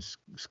he's wearing a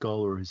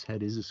skull, or his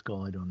head is a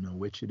skull. I don't know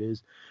which it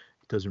is.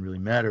 It doesn't really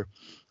matter.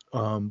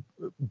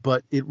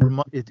 But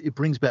it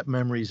brings back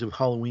memories of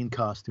Halloween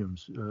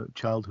costumes,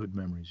 childhood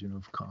memories,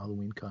 of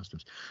Halloween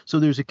costumes. So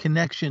there's a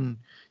connection,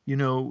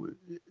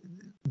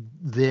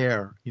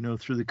 there,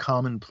 through the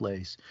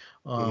commonplace.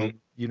 The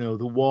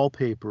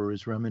wallpaper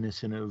is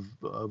reminiscent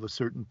of a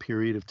certain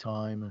period of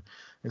time,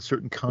 and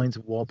certain kinds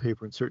of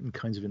wallpaper and certain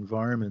kinds of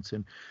environments.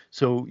 And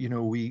so,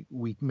 we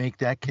make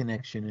that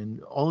connection,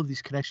 and all of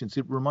these connections.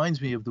 It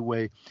reminds me of the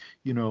way,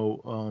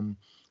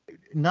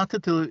 not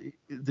that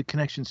the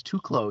connection's too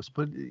close,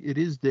 but it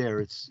is there.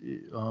 It's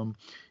the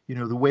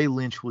way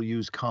Lynch will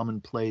use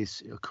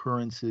commonplace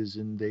occurrences,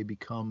 and they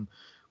become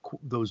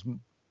those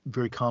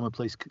very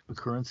commonplace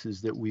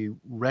occurrences that we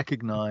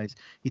recognize.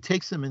 He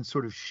takes them and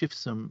sort of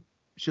shifts them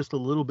just a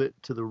little bit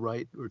to the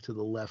right or to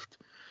the left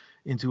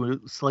into a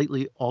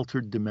slightly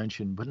altered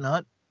dimension, but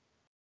not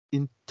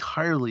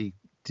entirely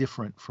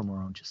different from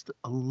our own, just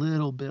a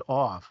little bit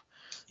off.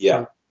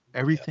 Yeah. So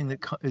everything that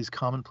is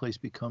commonplace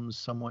becomes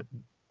somewhat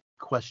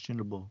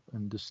questionable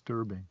and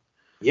disturbing.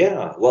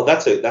 Yeah, well,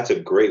 that's a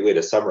great way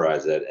to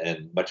summarize it,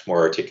 and much more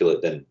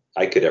articulate than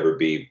I could ever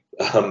be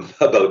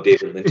about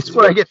David It's Lynch's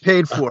what I work. get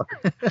paid for.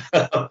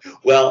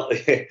 Well,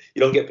 you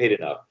don't get paid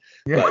enough,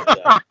 Yeah.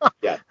 but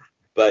yeah,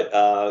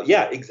 but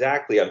yeah,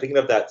 exactly. I'm thinking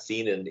of that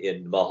scene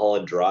in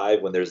Mulholland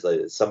Drive when there's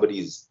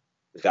somebody's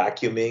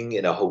vacuuming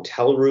in a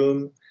hotel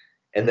room,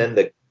 and then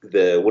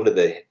the one of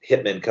the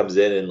hitmen comes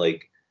in and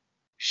like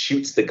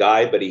shoots the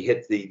guy, but he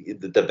hits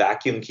the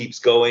vacuum keeps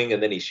going,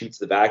 and then he shoots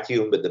the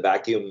vacuum, but the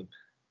vacuum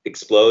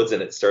explodes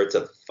and it starts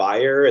a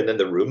fire, and then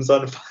the room's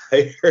on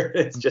fire.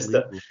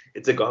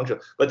 It's a gong show.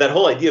 But that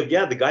whole idea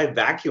of the guy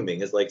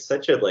vacuuming is like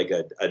such a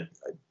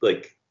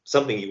like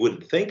something you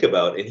wouldn't think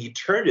about, and he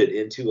turned it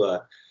into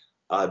a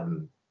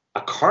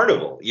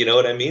carnival. You know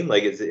what I mean?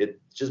 Like it's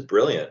just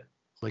brilliant.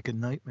 Like a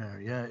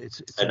nightmare. Yeah, it's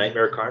A amazing.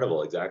 nightmare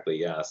carnival, exactly.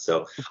 Yeah.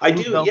 So I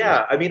Blue do. Velvet.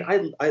 Yeah. I mean,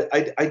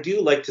 I do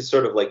like to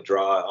sort of like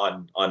draw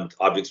on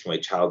objects from my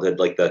childhood,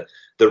 like the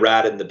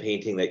rat in the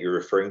painting that you're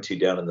referring to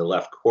down in the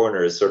left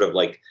corner is sort of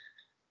like,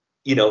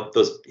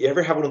 those. You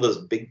ever have one of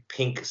those big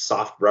pink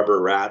soft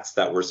rubber rats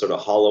that were sort of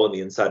hollow on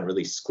the inside and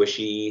really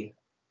squishy?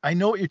 I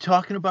know what you're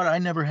talking about. I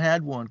never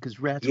had one because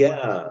rats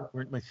Yeah.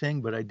 weren't my thing,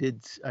 but I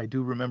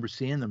do remember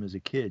seeing them as a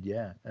kid.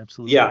 Yeah,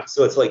 absolutely. Yeah,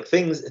 so it's like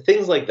things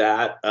like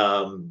that,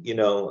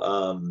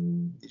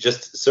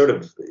 just sort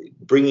of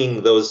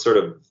bringing those sort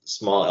of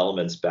small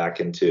elements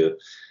back into,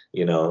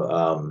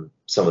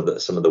 some of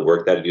the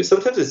work that I do.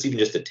 Sometimes it's even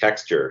just a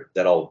texture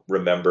that I'll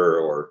remember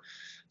or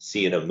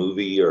see in a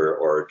movie,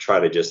 or try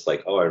to just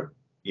like,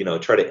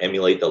 try to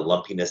emulate the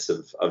lumpiness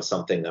of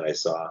something that I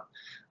saw.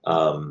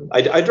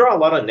 I draw a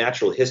lot on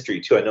natural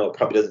history too. I know it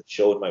probably doesn't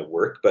show in my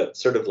work, but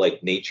sort of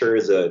like nature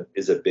is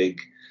a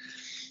big,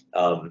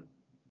 um,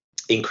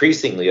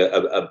 increasingly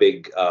a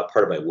big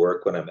part of my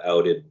work when I'm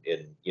out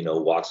in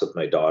walks with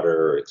my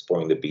daughter or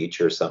exploring the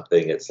beach or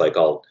something. It's like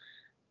I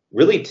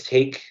really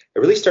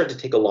start to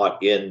take a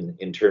lot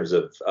in terms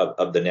of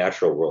the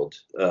natural world,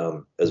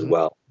 as Mhm.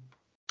 well.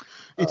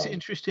 It's Um,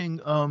 interesting.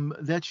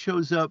 That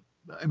shows up.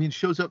 I mean,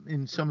 shows up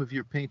in some of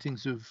your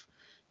paintings of,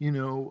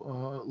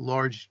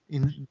 large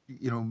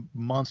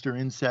monster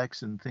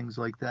insects and things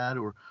like that.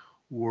 Or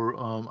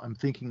I'm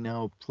thinking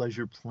now of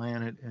Pleasure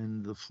Planet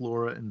and the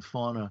flora and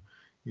fauna,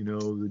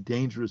 the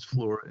dangerous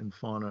flora and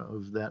fauna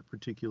of that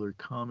particular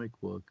comic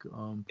book.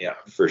 yeah,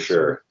 for So,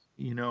 sure.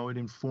 it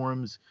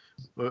informs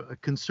a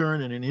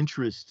concern and an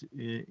interest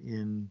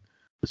in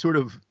a sort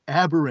of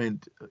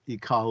aberrant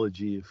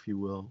ecology, if you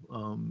will,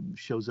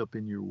 shows up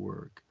in your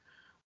work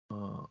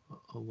uh,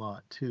 a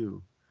lot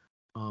too,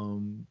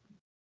 um,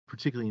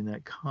 particularly in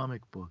that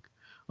comic book.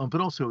 But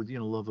also,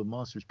 love of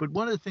monsters. But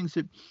one of the things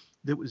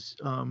that was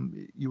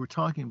you were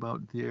talking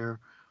about there,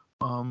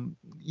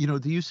 the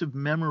use of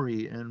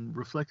memory and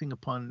reflecting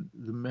upon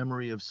the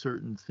memory of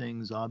certain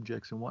things,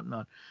 objects, and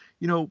whatnot.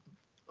 You know,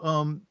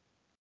 um,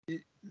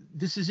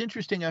 this is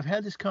interesting. I've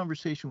had this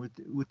conversation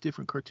with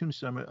different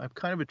cartoonists. I'm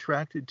kind of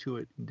attracted to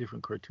it in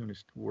different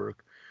cartoonist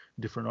work,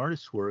 different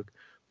artists' work.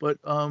 But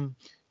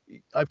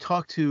I've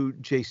talked to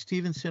Jay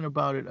Stevenson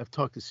about it. I've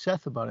talked to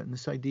Seth about it, and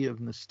this idea of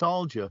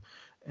nostalgia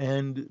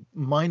and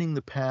mining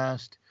the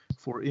past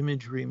for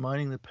imagery,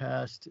 mining the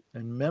past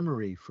and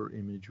memory for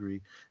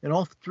imagery. And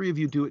all three of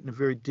you do it in a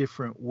very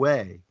different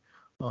way.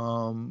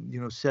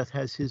 Seth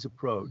has his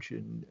approach,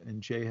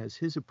 and Jay has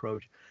his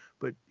approach,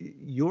 but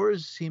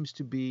yours seems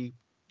to be,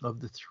 of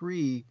the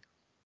three,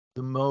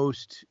 the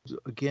most,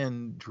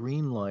 again,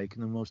 dreamlike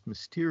and the most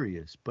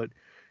mysterious. But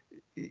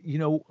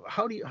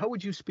how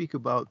would you speak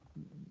about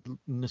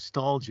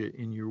nostalgia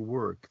in your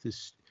work?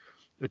 This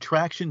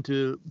attraction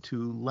to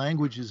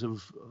languages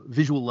of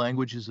visual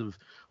languages of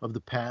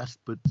the past,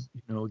 but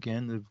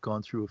again, they've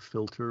gone through a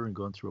filter and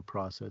gone through a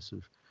process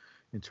of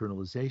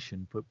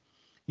internalization. But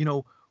you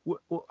know,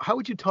 how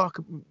would you talk?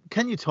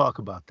 Can you talk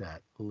about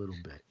that a little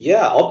bit?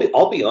 Yeah,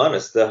 I'll be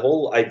honest. The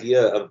whole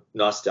idea of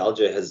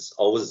nostalgia has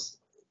always,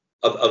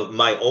 of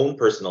my own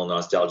personal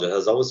nostalgia,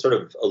 has always sort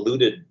of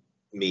eluded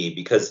me,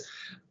 because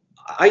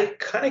I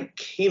kind of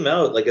came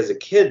out like as a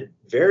kid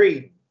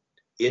very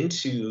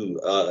into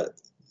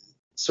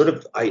sort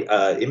of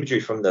imagery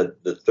from the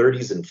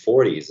 30s and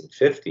 40s and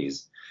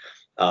 50s,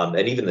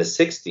 and even the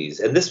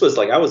 60s. And this was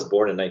like, I was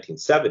born in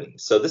 1970,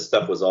 so this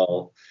stuff was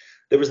all.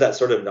 There was that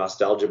sort of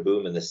nostalgia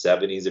boom in the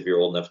 70s, if you're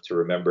old enough to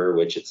remember,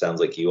 which it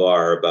sounds like you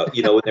are, about,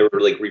 when they were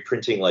like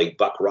reprinting like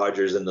Buck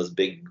Rogers in those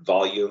big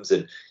volumes,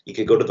 and you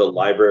could go to the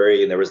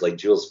library and there was like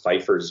Jules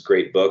Pfeiffer's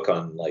great book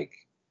on like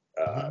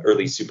Mhm.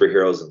 early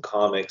superheroes and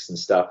comics and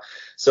stuff.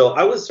 So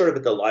I was sort of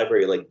at the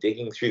library, like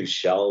digging through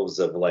shelves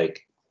of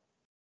like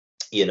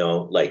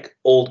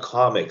old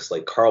comics,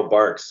 like Carl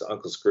Barks,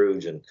 Uncle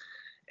Scrooge, and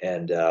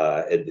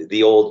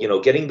the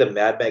old, getting the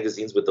Mad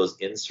magazines with those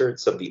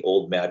inserts of the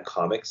old Mad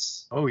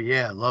comics, Oh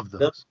yeah, I love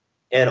those.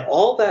 and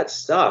all that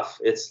stuff.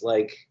 It's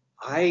like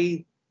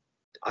I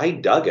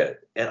dug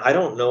it, and I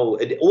don't know,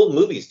 and old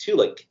movies too,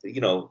 like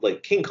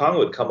like King Kong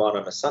would come on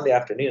a Sunday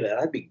afternoon, and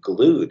I'd be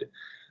glued.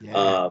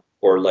 Yeah.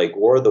 or like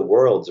War of the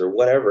Worlds or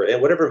whatever,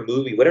 and whatever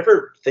movie,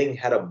 whatever thing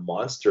had a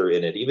monster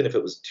in it, even if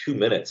it was 2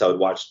 minutes, I would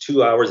watch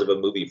 2 hours of a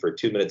movie for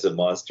 2 minutes of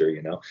monster,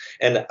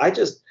 And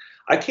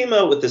I came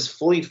out with this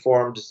fully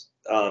formed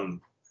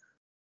um,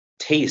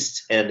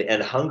 taste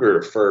and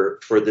hunger for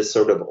this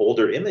sort of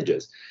older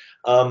images.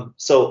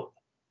 So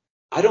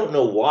I don't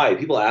know why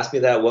people ask me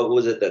that. What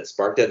was it that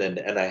sparked it?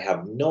 And I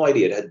have no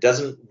idea. It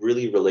doesn't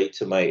really relate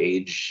to my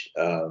age,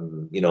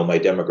 my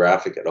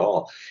demographic at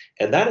all.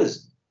 And that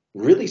has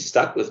really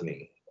stuck with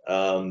me.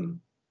 And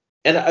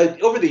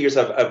over the years,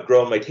 I've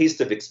grown. My tastes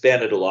have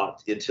expanded a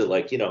lot into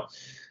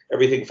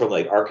everything from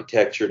like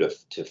architecture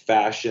to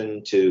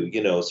fashion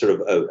to sort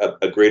of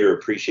a greater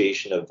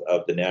appreciation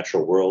of the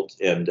natural world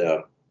and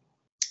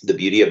the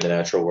beauty of the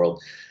natural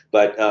world.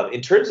 But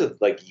in terms of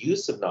like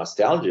use of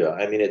nostalgia,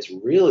 I mean, it's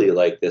really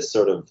like this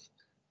sort of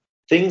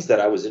things that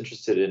I was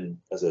interested in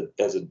as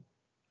a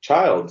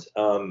child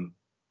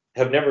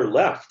have never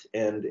left,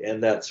 and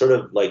that sort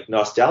of like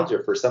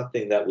nostalgia for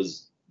something that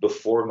was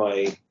before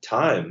my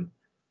time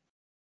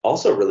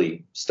also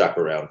really stuck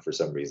around for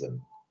some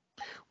reason.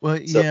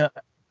 Well, So yeah,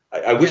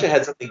 I wish yeah. I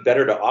had something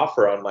better to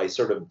offer on my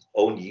sort of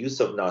own use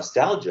of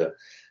nostalgia,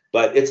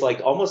 but it's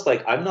like almost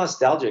like I'm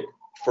nostalgic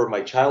for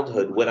my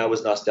childhood when I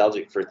was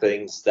nostalgic for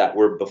things that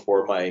were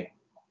before my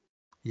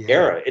Yeah.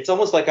 era. It's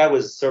almost like I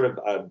was sort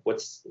of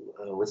what's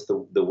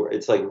the word?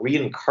 It's like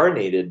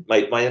reincarnated.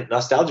 My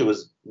nostalgia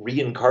was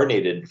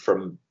reincarnated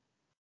from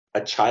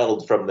a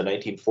child from the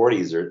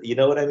 1940s, or you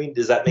know what I mean?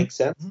 Does that make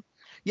sense? Mhm.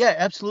 Yeah,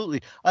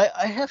 absolutely.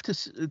 I have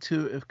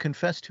to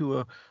confess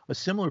to a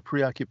similar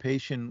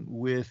preoccupation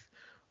with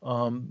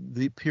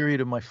the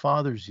period of my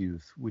father's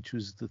youth, which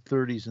was the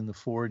 30s and the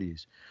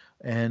 40s.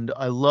 And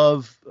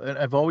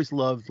I've always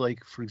loved,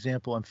 like, for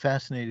example, I'm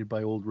fascinated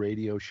by old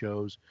radio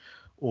shows,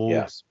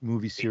 Yeah,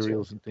 movie me too.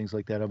 serials and things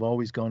like that. I've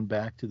always gone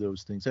back to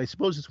those things. I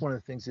suppose it's one of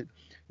the things that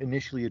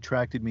initially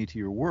attracted me to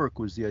your work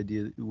was the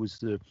idea, it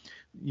was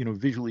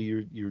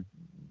visually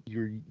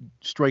you're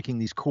striking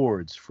these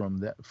chords from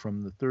the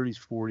 30s,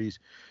 40s,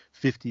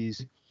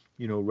 50s,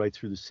 right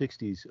through the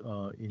 60s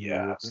in your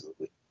Yeah, work.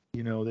 absolutely.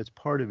 That's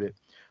part of it.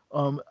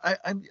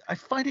 I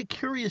find it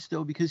curious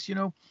though because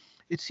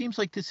it seems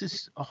like this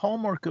is a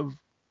hallmark of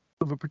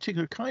a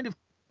particular kind of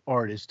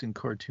artist and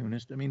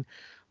cartoonist. I mean,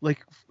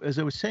 like as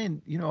I was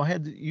saying, I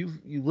had you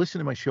listen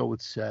to my show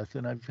with Seth,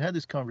 and I've had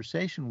this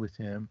conversation with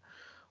him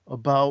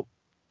about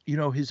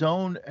his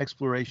own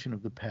exploration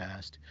of the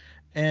past.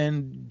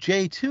 And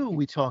Jay too,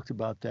 we talked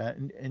about that.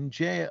 And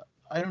Jay,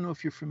 I don't know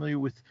if you're familiar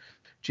with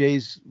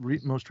Jay's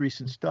most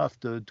recent stuff,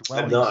 the I'm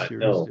Dwelling not.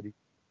 series No, that he.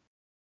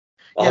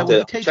 Yeah, I'll have well, to he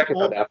I'll takes check it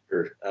out all.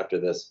 after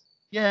this.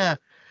 Yeah,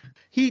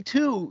 he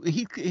too.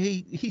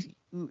 He.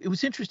 It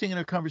was interesting in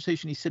our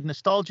conversation. He said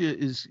nostalgia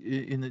is,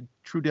 in the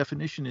true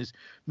definition, is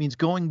means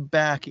going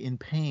back in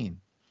pain.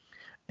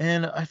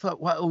 And I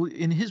thought, wow,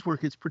 in his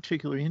work, it's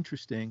particularly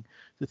interesting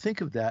to think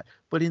of that.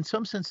 But in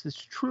some sense,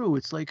 it's true.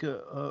 It's like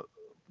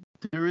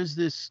there is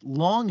this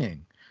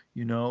longing,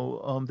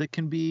 that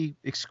can be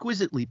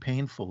exquisitely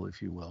painful, if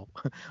you will,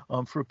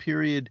 for a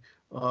period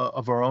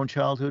of our own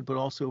childhood, but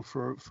also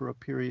for a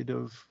period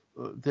of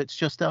that's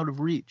just out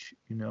of reach,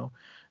 and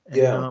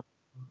Yeah. uh,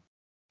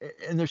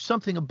 and there's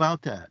something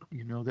about that,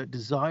 that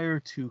desire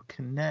to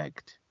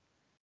connect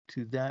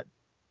to that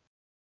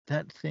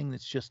thing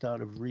that's just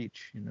out of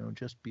reach,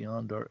 just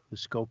beyond the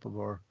scope of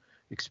our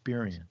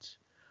experience.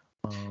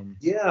 Um,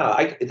 Yeah,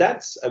 I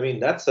mean,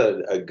 that's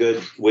a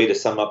good way to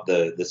sum up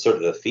the sort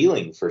of the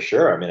feeling for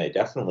sure. I mean, I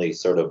definitely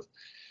sort of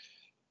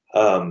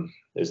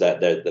there's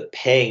the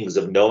pangs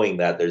of knowing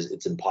that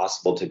it's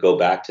impossible to go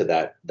back to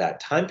that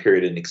time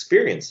period and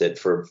experience it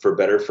for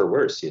better for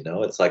worse.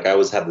 It's like I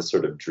always have this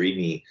sort of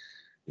dreamy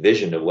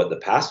vision of what the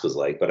past was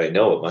like, but I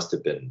know it must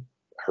have been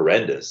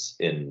horrendous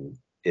in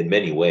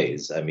many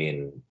ways. I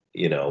mean,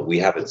 we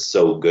have it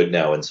so good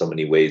now in so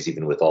many ways,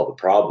 even with all the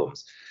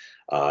problems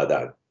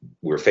that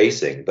we're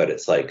facing. But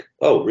it's like,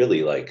 oh,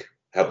 really? Like,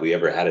 have we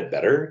ever had it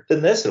better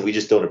than this? And we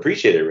just don't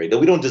appreciate it right now.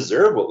 We don't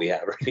deserve what we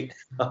have right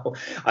now.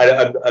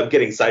 I'm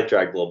getting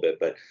sidetracked a little bit,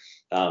 but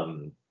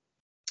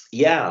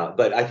yeah.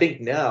 But I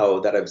think now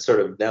that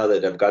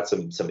I've got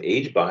some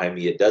age behind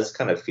me, it does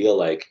kind of feel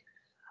like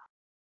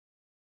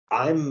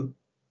I'm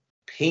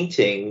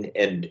painting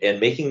and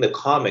making the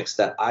comics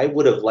that I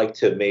would have liked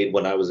to have made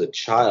when I was a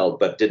child,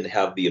 but didn't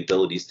have the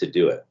abilities to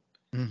do it.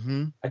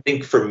 hmm I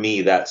think for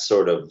me, that's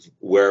sort of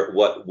where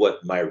what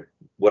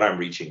I'm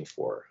reaching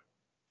for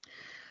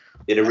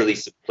in a really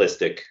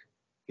simplistic,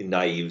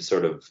 naive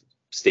sort of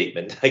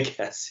statement, I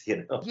guess.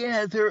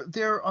 Yeah,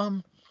 they're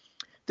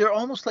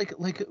almost like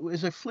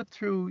as I flip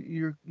through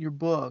your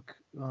book.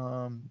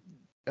 Am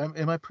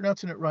I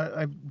pronouncing it right?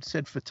 I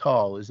said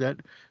fatal. Is that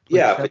like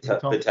Yeah, femme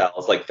fatale? fatale.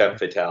 It's like femme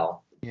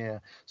fatale. Yeah.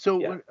 So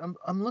Yeah. when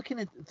I'm looking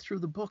at through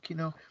the book,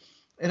 and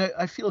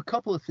I feel a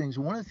couple of things.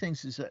 One of the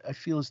things is that I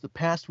feel is the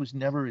past was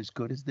never as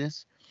good as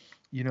this.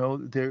 You know,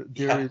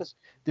 Yeah.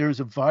 there is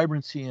a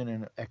vibrancy and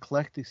an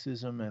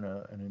eclecticism and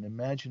an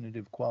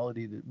imaginative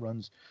quality that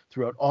runs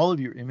throughout all of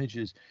your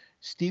images,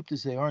 steeped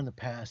as they are in the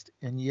past,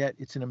 and yet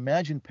it's an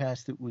imagined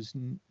past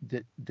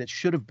that that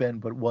should have been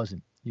but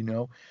wasn't. You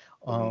know,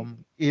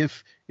 Mhm.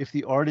 if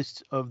the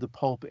artists of the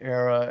pulp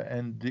era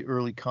and the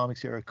early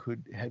comics era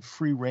could have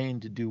free reign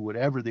to do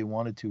whatever they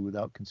wanted to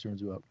without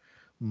concerns about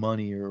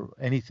money or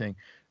anything,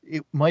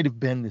 it might have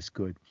been this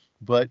good.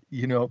 But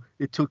you know,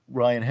 it took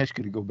Ryan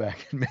Heshke to go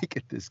back and make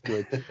it this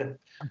good.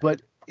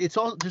 But it's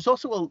all there's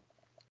also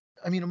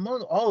I mean,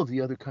 among all of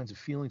the other kinds of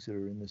feelings that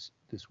are in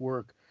this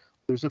work,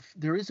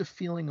 there is a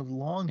feeling of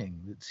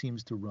longing that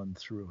seems to run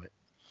through it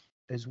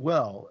as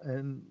well.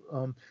 And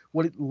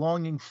what it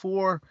longing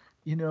for,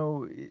 you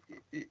know,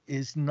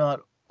 is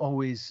not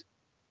always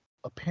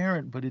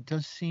apparent, but it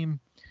does seem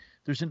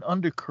there's an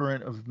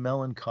undercurrent of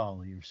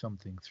melancholy or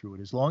something through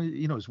it. As long as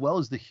you know, as well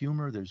as the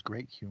humor, there's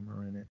great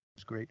humor in it.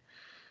 There's great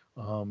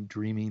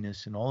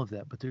dreaminess and all of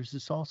that. But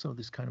there's also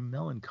this kind of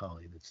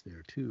melancholy that's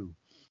there too,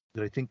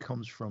 that I think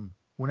comes from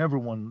whenever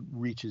one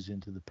reaches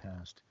into the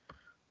past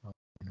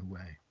in a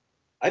way.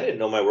 I didn't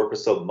know my work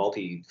was so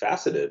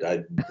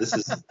multifaceted. This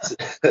is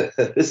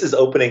this is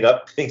opening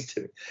up things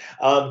to me.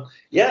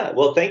 Yeah,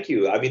 well, thank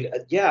you. I mean,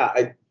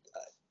 yeah,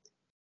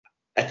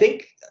 I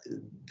think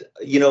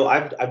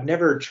I've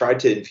never tried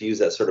to infuse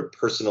that sort of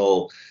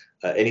personal,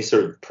 any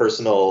sort of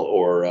personal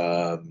or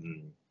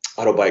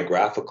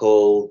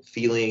autobiographical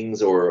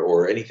feelings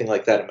or anything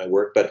like that in my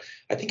work. But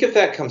I think if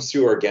that comes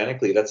through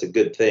organically, that's a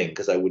good thing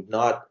because I would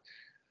not.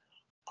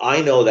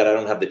 I know that I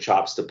don't have the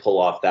chops to pull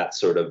off that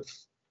sort of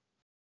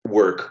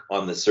work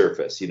on the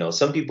surface.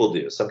 Some people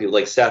do. Some people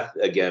like Seth,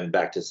 again,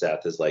 back to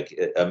Seth, is like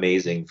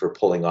amazing for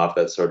pulling off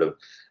that sort of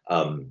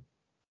um,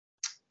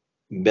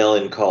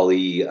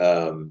 melancholy,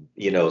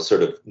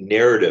 sort of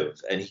narrative,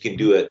 and he can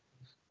do it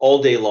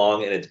all day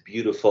long, and it's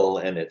beautiful,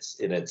 and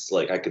it's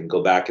like I can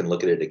go back and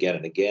look at it again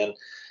and again,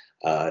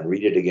 and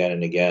read it again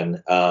and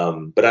again.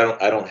 But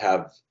I don't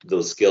have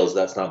those skills.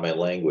 That's not my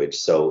language.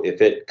 So if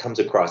it comes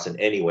across in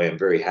any way, I'm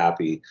very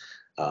happy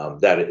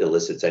that it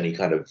elicits any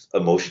kind of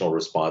emotional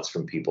response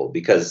from people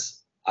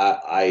because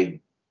I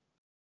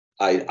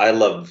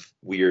love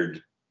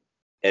weird,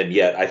 and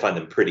yet I find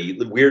them pretty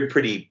weird,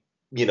 pretty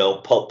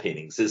pulp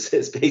paintings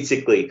is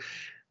basically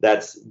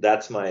that's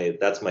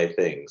my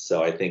thing.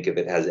 So I think if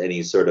it has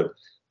any sort of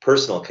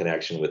personal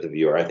connection with the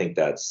viewer, I think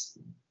that's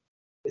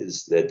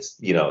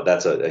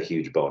a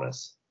huge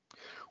bonus.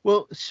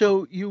 Well,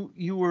 so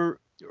you were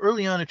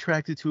early on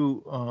attracted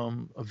to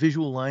a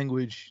visual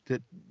language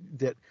that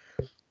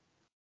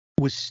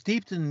was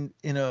steeped in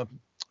a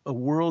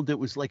world that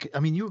was like, I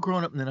mean, you were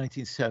growing up in the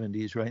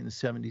 1970s, right? In the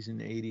 70s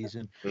and 80s.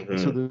 And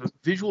so Hmm. the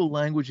visual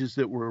languages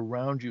that were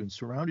around you and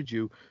surrounded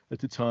you at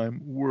the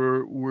time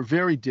were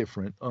very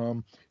different.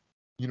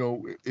 You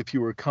know, if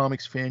you were a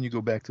comics fan, you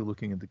go back to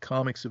looking at the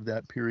comics of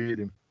that period.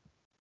 And,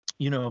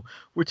 you know,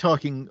 we're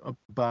talking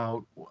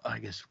about, I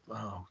guess,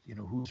 oh, you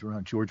know, who's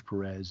around George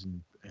Perez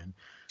and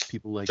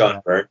people like John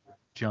that. Byrne.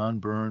 John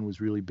Byrne was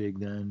really big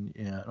then,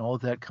 yeah, and all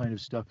of that kind of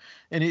stuff.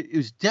 And it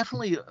was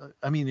definitely,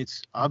 I mean,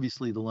 it's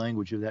obviously the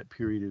language of that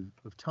period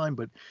of time,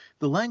 but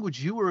the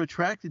language you were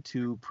attracted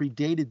to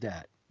predated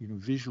that, you know,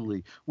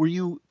 visually. Were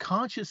you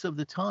conscious of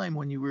the time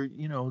when you were,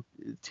 you know,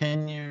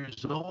 10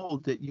 years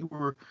old that you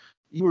were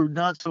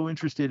not so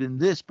interested in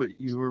this, but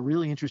you were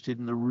really interested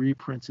in the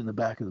reprints in the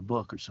back of the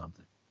book or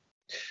something?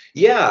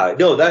 Yeah,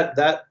 no,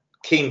 that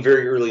came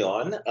very early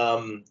on.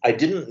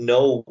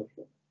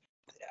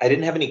 I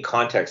didn't have any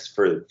context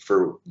for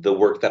the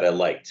work that I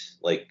liked,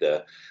 like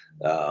the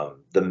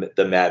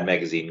Mad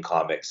Magazine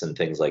comics and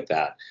things like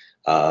that.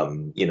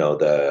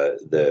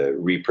 The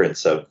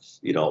reprints of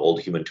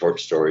old Human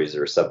Torch stories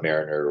or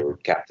Submariner or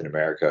Captain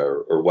America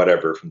or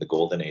whatever from the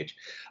Golden Age.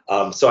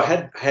 So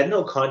I had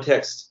no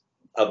context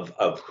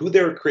of who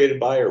they were created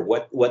by or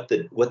what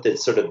the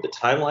sort of the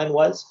timeline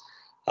was.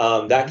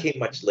 That Mhm. came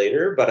much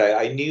later, but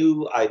I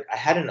knew I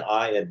had an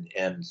eye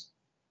and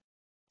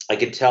I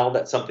could tell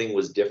that something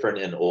was different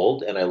and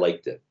old, and I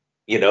liked it.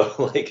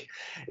 Like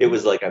it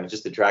was like I was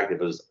just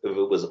attracted. If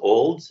it was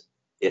old,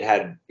 it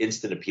had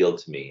instant appeal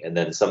to me, and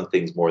then some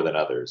things more than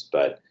others.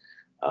 But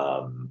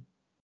um,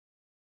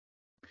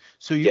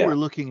 So yeah,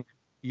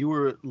 you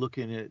were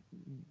looking at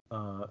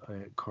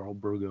Carl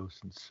Burgos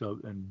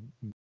and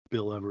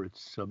Bill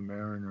Everett's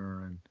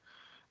Submariner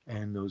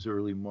and those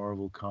early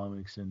Marvel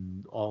comics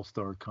and All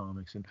Star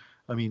comics and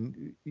I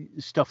mean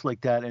stuff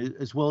like that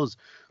as well as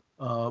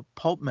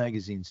pulp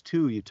magazines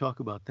too. You talk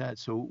about that.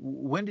 So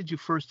when did you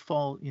first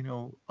fall, you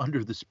know,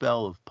 under the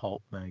spell of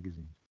pulp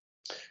magazines?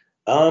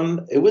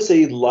 it was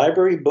a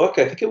library book.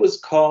 I think it was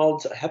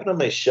called. I have it on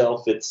my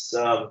shelf. It's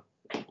let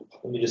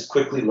me just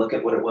quickly look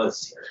at what it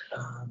was here.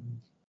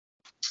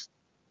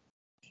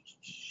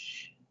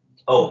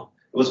 Oh,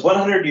 it was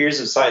 100 Years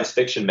of Science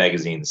Fiction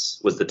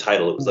Magazines was the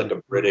title. It was like Ooh.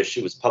 a British.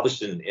 It was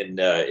published in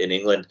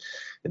England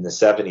in the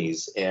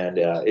 70s, and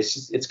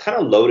it's kind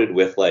of loaded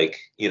with like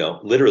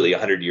literally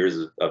 100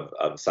 years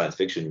of science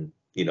fiction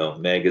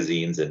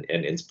magazines and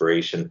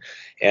inspiration,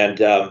 and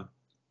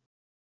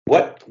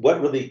What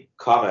really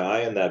caught my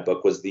eye in that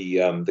book was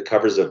the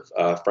covers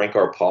of Frank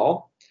R.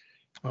 Paul,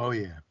 Oh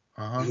yeah.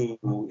 Uh-huh.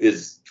 who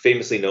is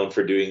famously known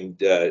for doing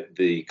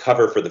the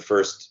cover for the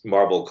first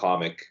Marvel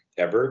comic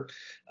ever.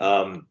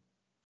 Um,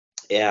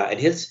 yeah, and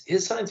his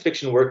science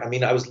fiction work. I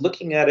mean, I was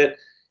looking at it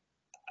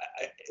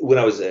when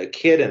I was a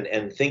kid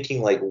and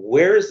thinking like,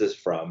 where is this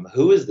from?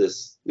 Who is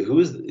this? Who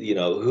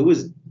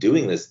is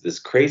doing this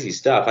crazy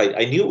stuff?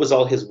 I knew it was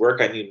all his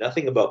work. I knew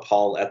nothing about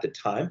Paul at the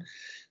time,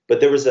 but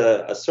there was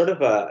a sort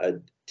of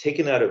a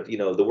taken out of,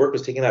 the work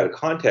was taken out of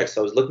context.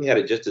 So I was looking at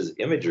it just as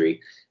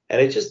imagery, and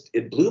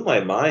it blew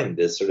my mind,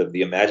 this sort of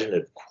the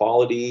imaginative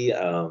quality,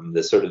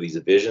 the sort of these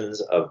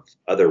visions of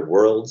other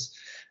worlds,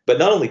 but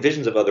not only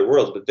visions of other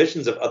worlds, but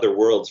visions of other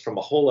worlds from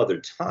a whole other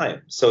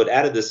time. So it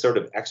added this sort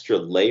of extra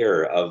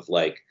layer of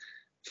like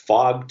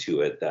fog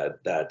to it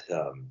that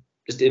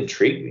just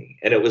intrigued me.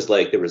 And it was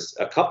like there was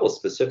a couple of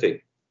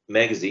specific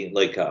magazine,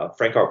 like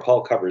Frank R.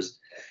 Paul covers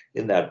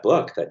in that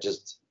book that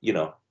just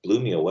blew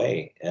me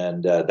away.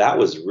 And that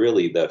was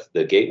really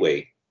the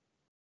gateway.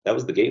 That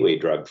was the gateway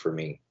drug for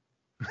me.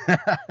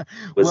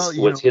 Well,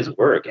 Was his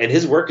work, and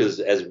his work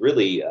has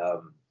really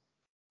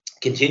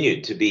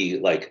continued to be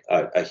like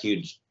a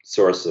huge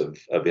source of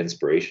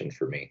inspiration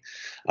for me.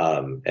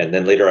 And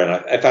then later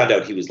on, I found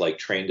out he was like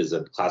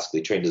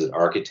classically trained as an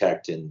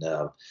architect in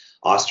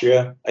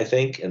Austria, I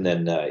think, and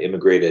then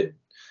immigrated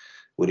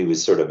when he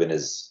was sort of in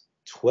his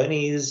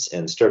 20s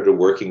and started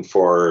working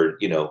for,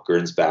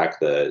 Gernsback,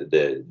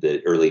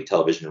 the early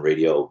television and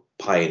radio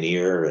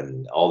pioneer,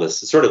 and all this,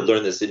 sort of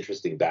learned this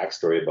interesting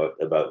backstory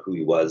about who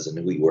he was and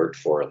who he worked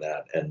for and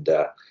that. And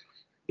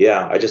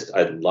yeah,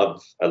 I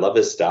love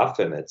his stuff,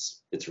 and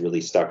it's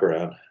really stuck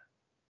around.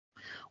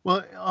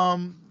 Well,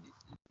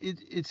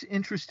 it's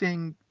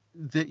interesting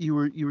that you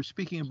were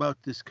speaking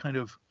about this kind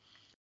of,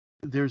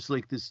 there's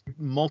like this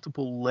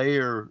multiple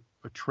layer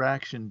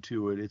attraction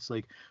to it. It's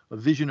like a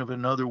vision of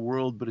another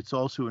world, but it's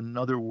also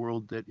another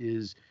world that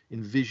is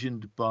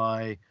envisioned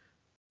by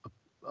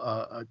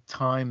a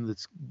time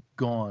that's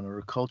gone, or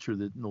a culture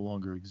that no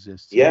longer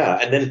exists. Yeah,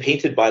 and then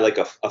painted by like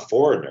a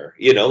foreigner,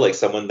 like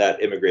someone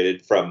that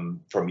immigrated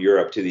from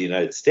Europe to the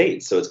United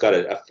States. So it's got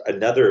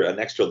an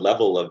extra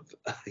level of,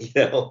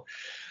 it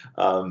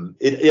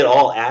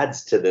all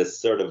adds to this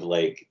sort of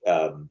like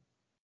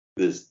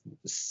this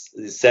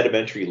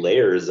sedimentary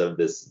layers of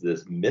this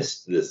the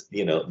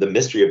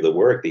mystery of the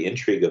work, the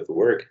intrigue of the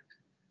work.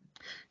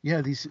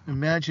 Yeah, these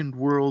imagined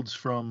worlds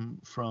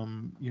from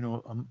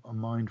a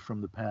mind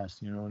from the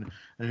past, an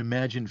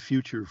imagined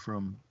future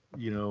from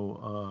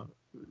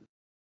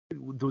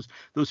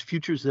those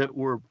futures that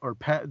are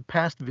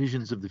past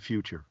visions of the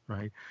future,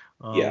 right?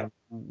 Yeah.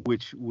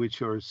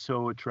 Which are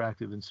so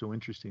attractive and so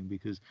interesting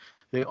because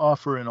they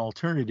offer an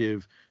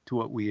alternative to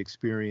what we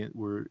actually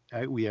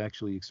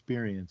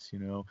experience.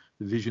 The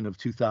vision of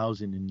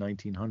 2000 in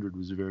 1900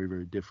 was very,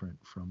 very different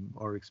from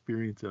our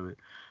experience of it,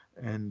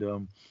 and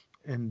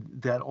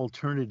that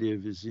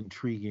alternative is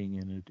intriguing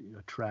and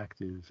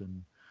attractive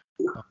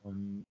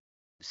and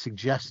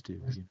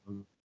suggestive.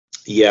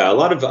 Yeah, a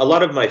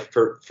lot of my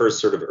first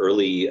sort of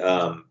early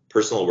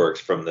personal works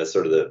from the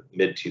sort of the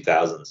mid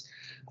 2000s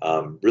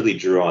really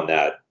drew on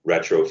that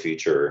retro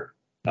future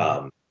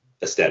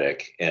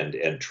aesthetic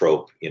and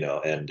trope,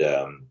 and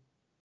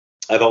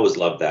I've always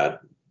loved that,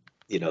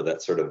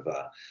 that sort of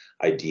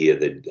idea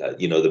that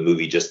the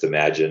movie Just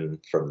Imagine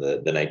from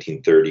the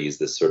 1930s,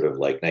 this sort of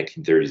like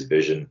 1930s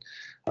vision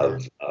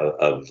of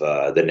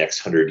the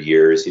next 100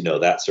 years,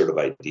 that sort of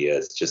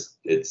idea.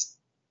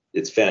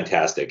 It's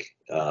fantastic,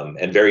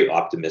 and very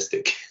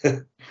optimistic.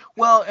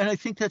 Well, and I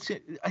think that's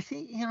it. I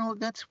think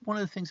that's one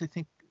of the things I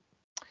think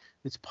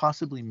it's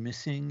possibly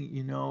missing,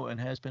 and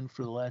has been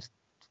for the last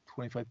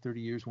 25,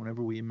 30 years.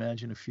 Whenever we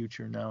imagine a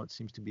future now, it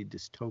seems to be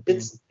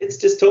dystopian. It's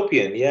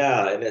dystopian,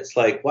 yeah, and it's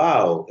like,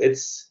 wow,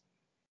 it's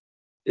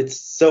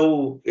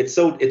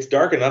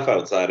dark enough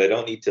outside. I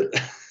don't need to,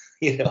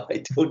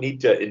 I don't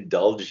need to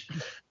indulge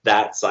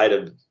that side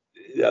of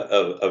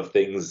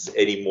things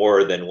any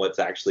more than what's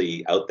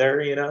actually out there,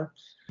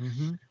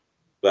 Mm-hmm.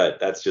 But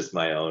that's just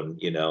my own,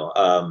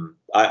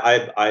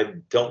 I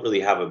don't really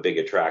have a big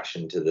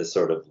attraction to this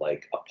sort of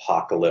like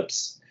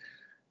apocalypse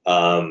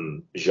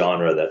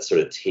genre that's sort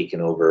of taken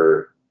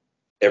over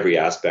every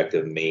aspect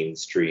of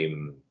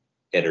mainstream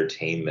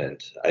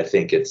entertainment. I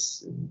think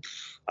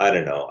I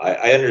don't know.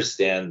 I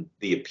understand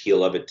the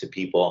appeal of it to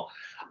people.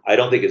 I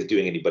don't think it's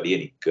doing anybody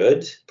any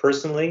good,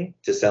 personally,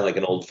 to sound like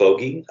an old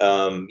fogey.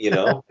 I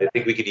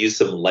think we could use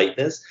some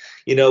lightness.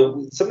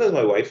 Sometimes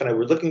my wife and I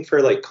were looking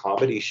for like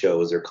comedy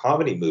shows or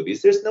comedy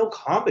movies. There's no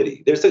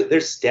comedy.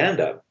 There's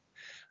stand-up,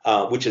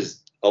 which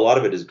is, a lot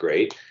of it is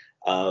great.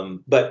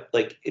 But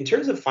like in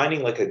terms of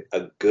finding like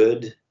a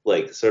good,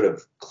 like sort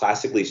of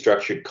classically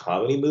structured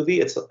comedy movie,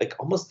 it's like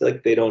almost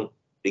like they don't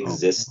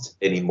exist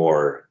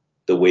anymore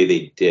the way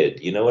they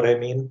did. You know what I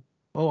mean?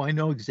 Oh, I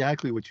know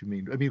exactly what you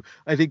mean. I mean,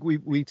 I think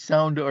we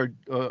sound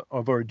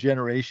of our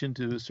generation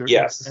to a certain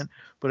extent,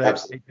 but I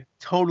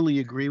totally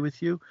agree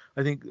with you.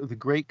 I think the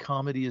great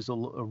comedy is a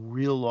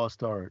real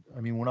lost art.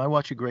 I mean, when I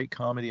watch a great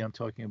comedy, I'm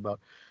talking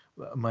about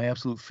my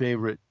absolute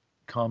favorite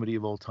comedy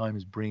of all time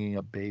is Bringing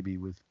Up Baby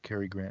with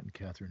Cary Grant and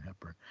Katharine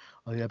Hepburn.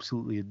 I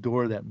absolutely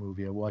adore that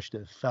movie. I watched it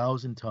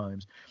 1,000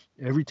 times.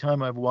 Every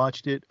time I've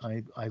watched it,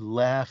 I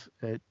laugh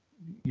at,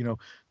 you know,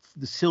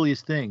 the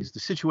silliest things. The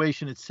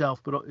situation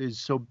itself, but is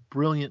so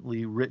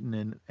brilliantly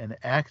written and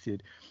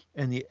acted,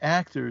 and the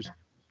actors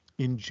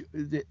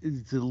the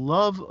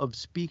love of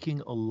speaking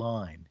a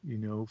line,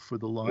 for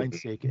the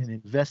line's sake, and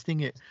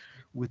investing it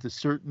with a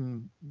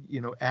certain,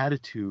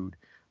 attitude.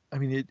 I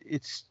mean,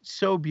 it's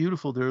so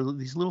beautiful. There are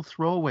these little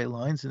throwaway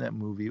lines in that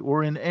movie,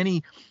 or in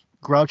any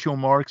Groucho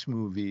Marx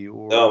movie, Oh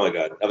or my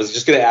God. I was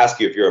just going to ask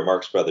you if you're a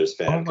Marx Brothers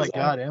fan. oh my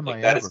God, am I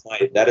That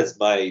ever? is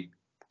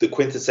the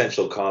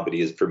quintessential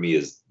comedy is for me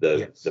is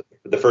Yes.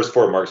 the first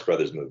four Marx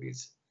Brothers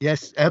movies.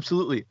 Yes,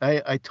 absolutely.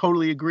 I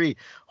totally agree.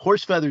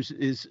 Horse Feathers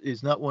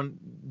is not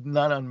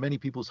on many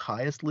people's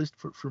highest list.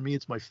 For me,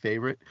 it's my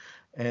favorite,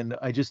 and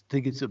I just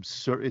think it's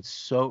absurd. It's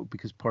so,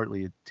 because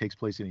partly it takes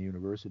place in a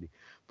university,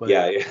 but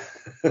Yeah,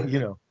 yeah. you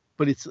know,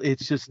 but it's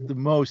just the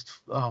most.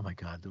 Oh my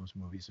God, those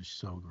movies are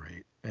so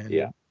great,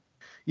 Yeah.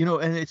 and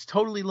and it's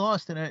totally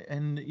lost.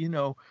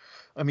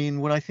 I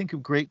mean, when I think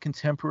of great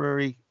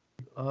contemporary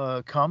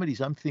comedies,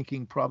 I'm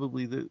thinking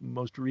probably the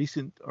most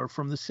recent are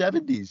from the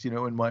 70s,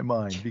 in my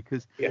mind,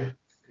 because, Yeah.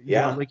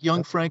 Yeah. like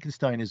Young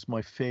Frankenstein is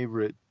my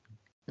favorite,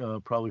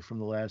 probably from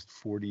the last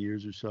 40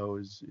 years or so,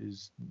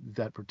 is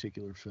that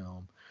particular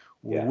film.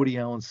 Or Yeah. Woody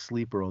Allen's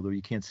Sleeper, although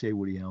you can't say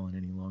Woody Allen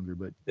any longer,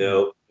 but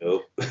Nope.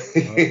 Nope. uh,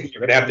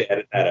 You're gonna have to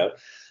edit that out.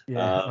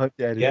 yeah, I'll have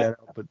to edit Yeah, that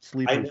out, but I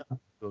Sleeper's know.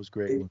 those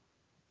great ones.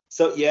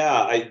 So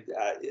yeah,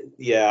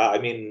 yeah, I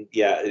mean,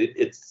 yeah,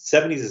 it's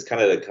 70s is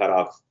kind of the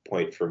cutoff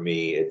point for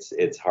me.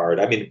 It's hard.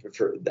 I mean,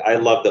 I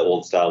love the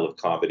old style of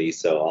comedy,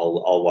 so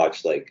I'll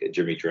watch like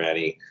Jimmy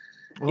Durante,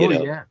 you Oh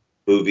know, yeah.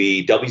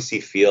 movie. W.C.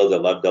 Fields, I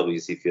love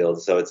W.C.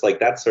 Fields, so it's like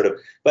that sort of.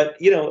 But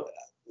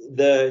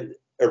the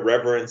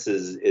irreverence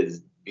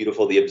is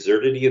beautiful. The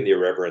absurdity and the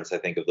irreverence, I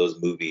think, of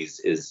those movies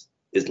is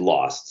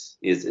lost.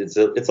 It's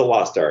a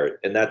lost art,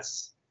 and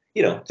that's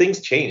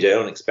things change. I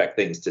don't expect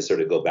things to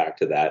sort of go back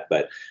to that,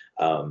 but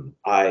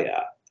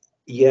I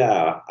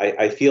yeah,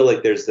 I feel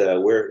like there's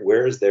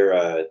where is there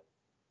a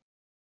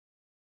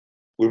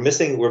we're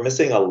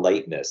missing a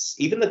lightness.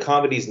 Even the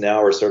comedies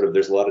now are sort of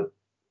there's a lot of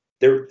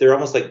they're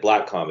almost like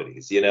black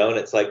comedies, and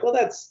it's like, well,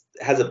 that's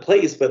has a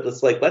place, but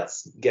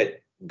let's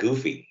get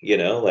goofy,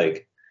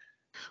 like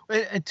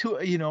And too,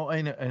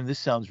 and this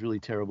sounds really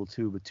terrible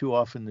too, but too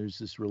often there's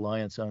this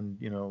reliance on,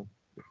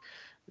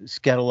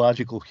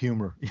 scatological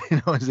humor,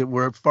 as it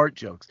were, fart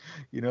jokes.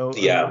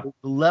 yeah,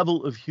 The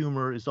level of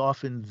humor is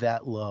often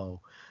that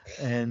low,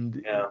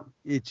 and yeah.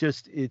 it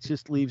just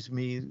leaves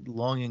me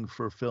longing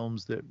for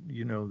films that,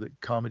 that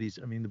comedies.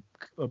 I mean,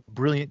 a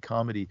brilliant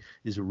comedy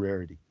is a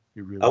rarity.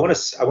 It I really want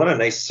is. I want a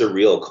nice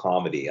surreal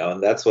comedy.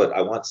 That's what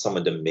I want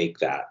someone to make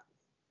that,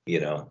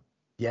 you know.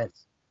 Yes.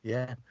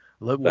 Yeah.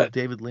 Well, But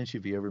David Lynch,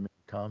 if he ever made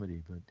a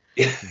comedy, but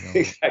yeah,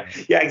 you know,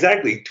 yeah,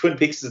 exactly. Twin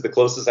Peaks is the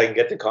closest I can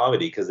get to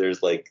comedy because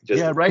there's like just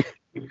yeah, right.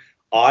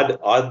 odd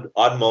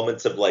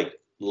moments of like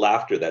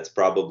laughter that's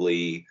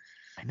probably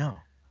I know.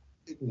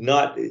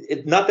 not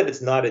that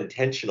it's not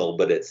intentional,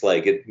 but it's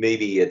like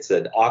maybe it's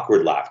an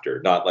awkward laughter,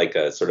 not like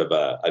a sort of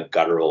a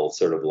guttural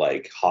sort of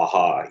like ha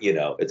ha,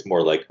 it's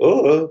more like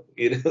oh,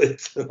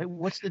 it's Hey,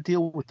 what's the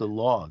deal with the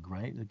log,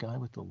 right? The guy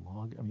with the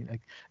log. I mean,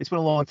 it's been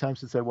a long time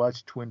since I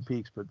watched Twin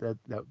Peaks, but that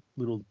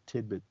little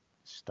tidbit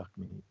struck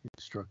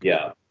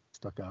yeah.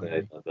 stuck out at I-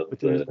 me. the- But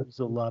the- there's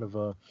a lot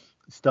of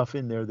stuff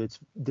in there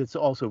that's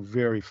also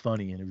very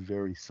funny in a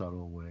very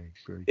subtle way.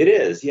 Very It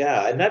is,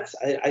 yeah, and that's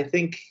I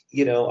think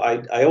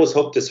I always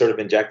hope to sort of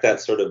inject that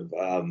sort of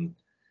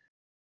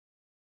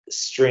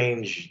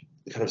strange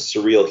kind of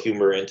surreal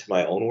humor into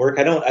my own work.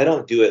 I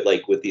don't do it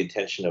like with the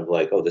intention of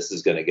like, oh, this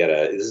is going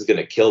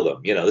to kill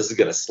them, this is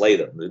going to slay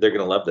them, they're going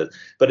to love this.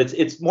 But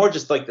it's more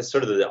just like the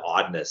sort of the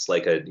oddness,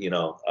 like a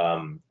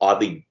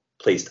oddly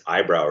placed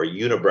eyebrow or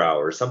unibrow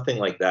or something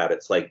like that.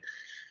 It's like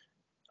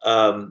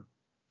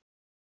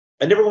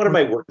I never wanted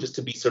my work just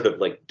to be sort of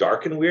like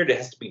dark and weird. It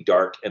has to be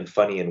dark and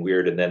funny and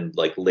weird, and then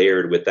like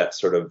layered with that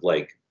sort of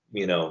like,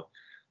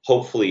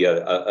 hopefully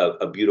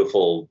a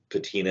beautiful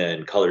patina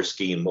and color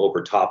scheme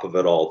over top of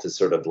it all to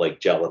sort of like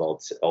gel it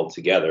all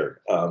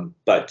together.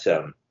 But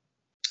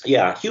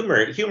yeah,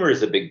 humor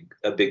is a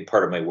big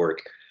part of my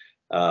work,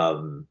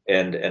 and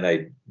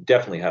I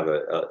definitely have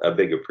a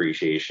big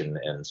appreciation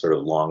and sort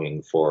of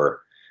longing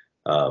for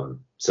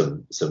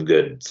some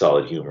good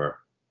solid humor.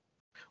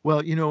 well.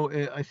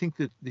 I think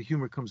that the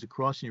humor comes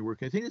across in your work.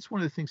 I think it's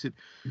one of the things that,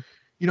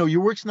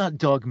 your work's not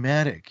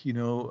dogmatic.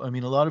 I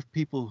mean, a lot of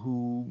people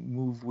who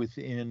move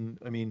within,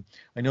 I mean,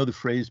 I know the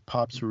phrase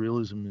pop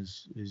surrealism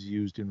is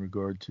used in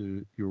regard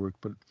to your work,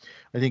 but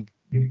I think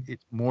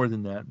it's more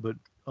than that. But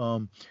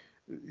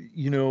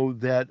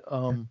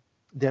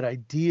that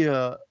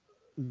idea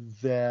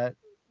that,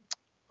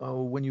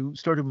 when you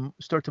start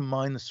to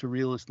mine the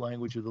surrealist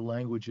language, or the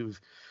language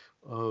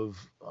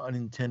of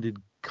unintended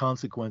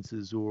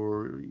consequences,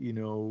 or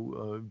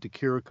De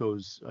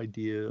Chirico's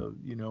idea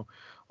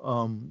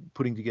of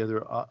putting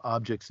together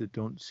objects that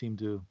don't seem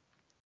to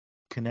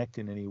connect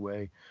in any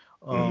way.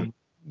 Mhm.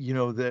 You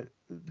know that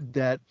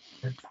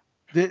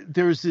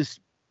there's this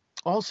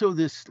also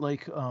this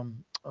like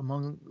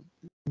among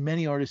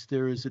many artists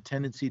there is a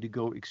tendency to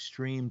go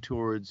extreme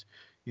towards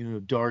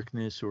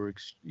darkness or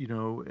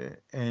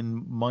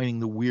and mining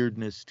the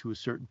weirdness to a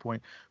certain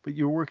point. But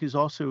your work is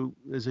also,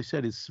 as I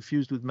said, it's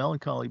suffused with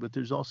melancholy, but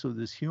there's also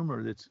this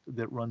humor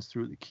that runs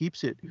through it that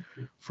keeps it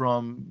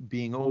from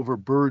being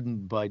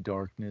overburdened by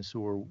darkness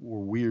or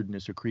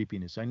weirdness or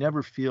creepiness. I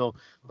never feel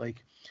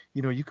like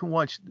you can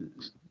watch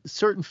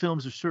certain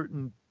films or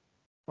certain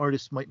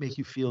artists might make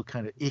you feel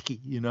kind of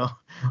icky, Yeah.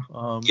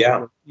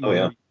 but, Oh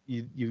yeah.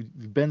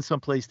 you've been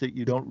someplace that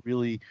you don't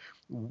really,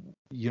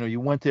 you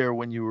went there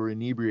when you were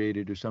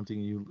inebriated or something,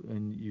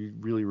 and you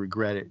really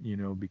regret it,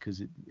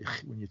 because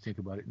when you think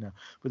about it now.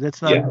 But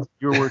that's not Yeah.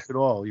 your work at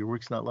all. Your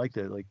work's not like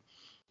that. Like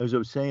as I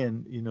was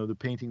saying, the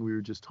painting we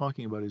were just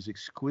talking about is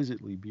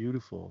exquisitely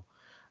beautiful,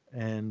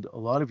 and a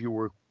lot of your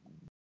work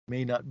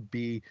may not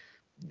be,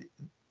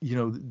 you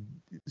know,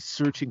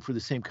 searching for the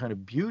same kind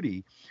of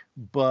beauty,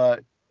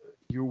 but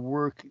your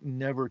work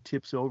never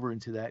tips over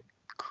into that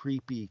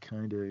creepy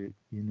kind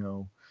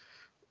of,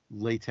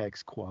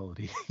 latex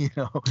quality,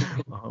 Yeah.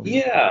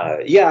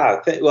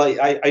 Yeah. Well,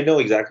 I know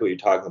exactly what you're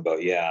talking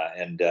about. Yeah.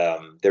 And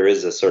there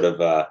is a sort of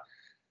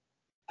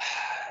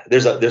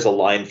there's a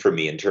line for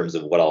me in terms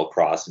of what I'll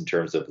cross in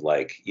terms of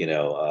like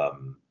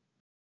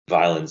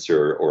violence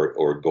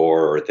or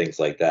gore or things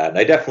like that. And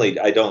I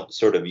don't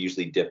sort of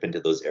usually dip into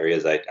those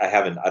areas. I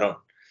haven't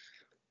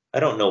I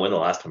don't know when the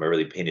last time I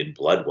really painted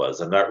blood was.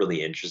 I'm not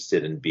really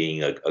interested in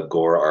being a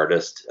gore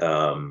artist,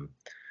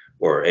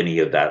 or any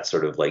of that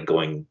sort of like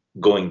going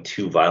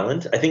too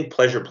violent. I think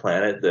Pleasure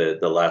Planet,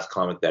 the last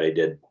comic that I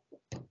did,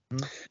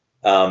 Mhm.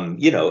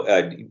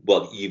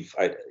 well,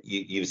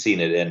 you've seen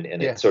it, and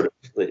Yeah. it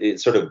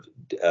sort of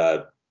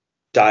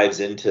dives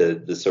into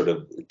the sort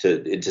of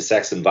into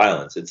sex and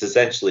violence. It's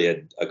essentially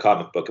a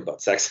comic book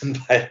about sex and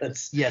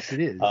violence, Yes, it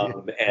is. Yeah.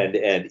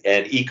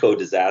 and eco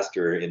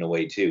disaster in a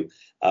way too.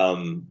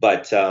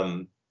 But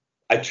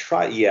I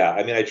try, yeah.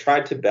 I mean, I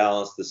tried to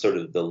balance the sort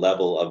of the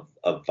level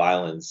of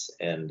violence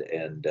and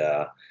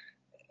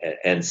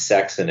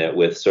sex in it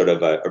with sort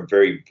of a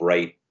very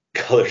bright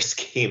color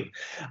scheme,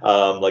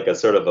 like a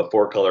sort of a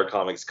four color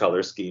comics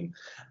color scheme,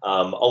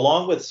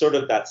 along with sort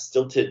of that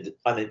stilted,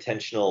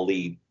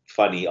 unintentionally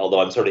funny,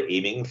 although I'm sort of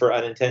aiming for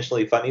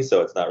unintentionally funny,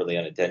 so it's not really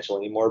unintentional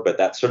anymore, but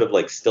that sort of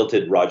like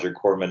stilted Roger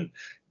Corman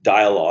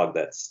dialogue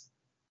that's,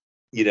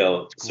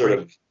 It's sort great.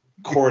 of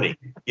corny.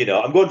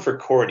 I'm going for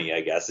corny,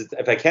 I guess.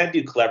 If I can't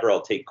do clever,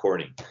 I'll take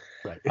corny.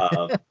 Right.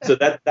 So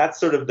that's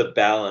sort of the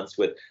balance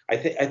with, I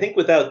think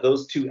without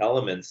those two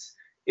elements,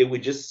 it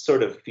would just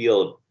sort of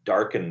feel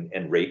dark and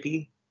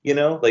rapey,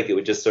 like it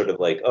would just sort of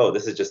like, oh,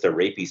 this is just a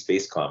rapey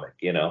space comic.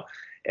 Yeah.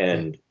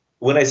 And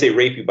when I say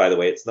rapey, by the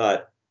way, it's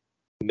not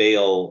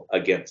male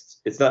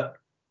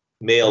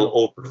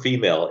over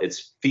female,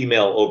 it's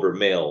female over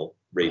male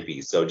Right.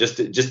 rapey. So just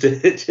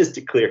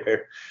to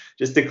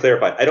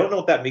clarify, I don't know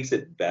if that makes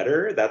it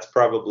better. That's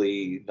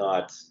probably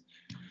not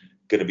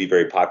going to be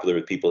very popular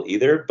with people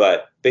either.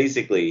 But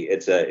basically,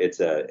 it's a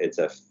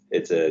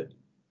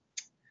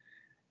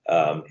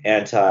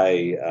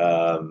anti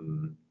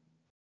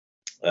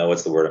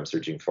what's the word I'm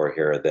searching for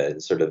here? The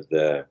sort of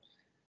the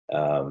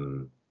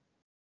oh,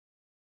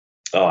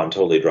 I'm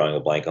totally drawing a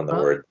blank on the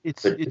word.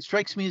 It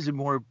strikes me as a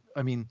more,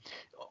 I mean,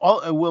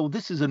 well,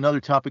 this is another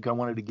topic I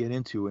wanted to get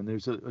into, and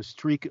there's a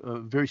streak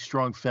of very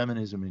strong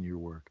feminism in your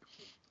work,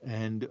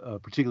 and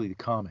particularly the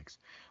comics,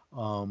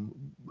 um,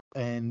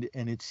 and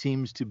it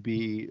seems to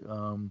be,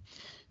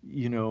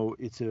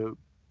 it's a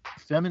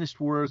feminist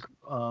work.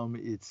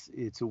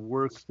 It's a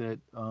work that,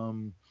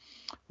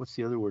 what's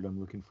the other word I'm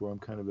looking for? I'm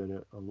kind of at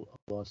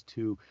a loss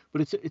too.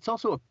 But it's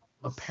also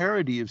a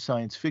parody of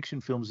science fiction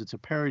films. It's a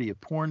parody of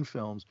porn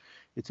films.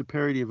 It's a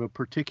parody of a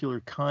particular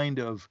kind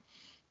of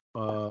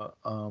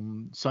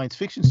science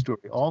fiction story.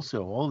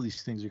 Also, all of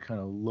these things are kind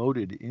of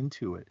loaded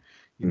into it.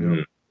 You know,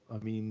 Mhm. I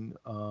mean,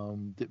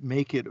 that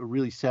make it a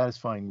really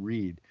satisfying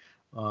read.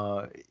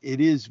 It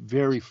is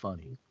very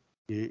funny.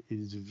 It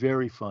is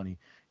very funny.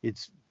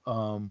 It's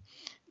um,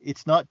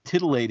 it's not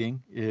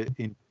titillating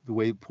in the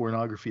way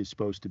pornography is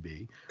supposed to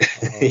be.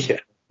 Um,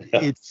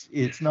 Yeah.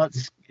 it's not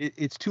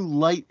it's too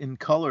light in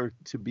color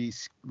to be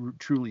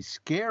truly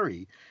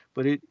scary,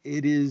 but it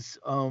is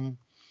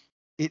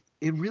it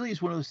really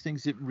is one of those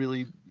things that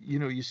really,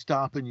 you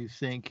stop and you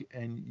think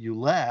and you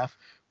laugh,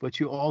 but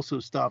you also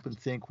stop and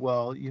think,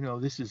 well,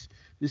 this is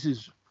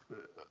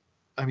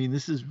I mean,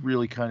 this is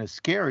really kind of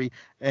scary.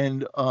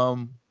 And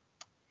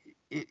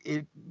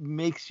it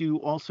makes you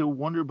also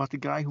wonder about the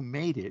guy who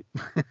made it.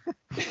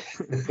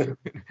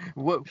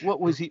 What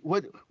was he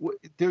what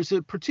there's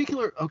a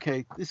particular,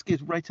 okay, this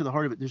gets right to the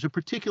heart of it. There's a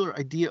particular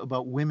idea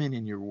about women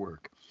in your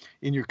work,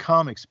 in your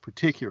comics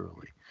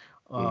particularly.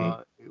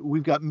 Mhm.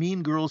 We've got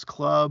Mean Girls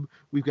Club,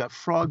 we've got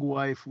Frog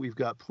Wife, we've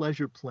got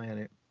Pleasure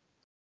Planet,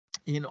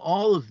 in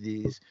all of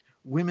these,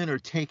 women are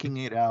taking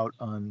it out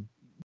on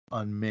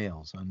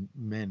males, on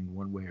men,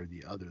 one way or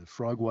the other. The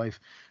frog wife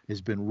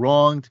has been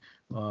wronged,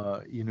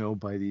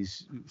 by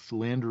these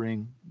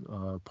philandering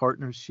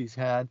partners she's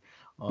had,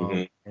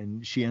 Hmm.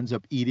 and she ends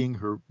up eating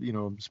her,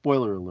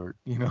 spoiler alert,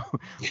 uh,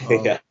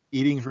 Yeah.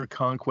 eating her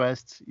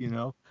conquests,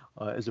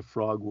 as a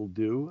frog will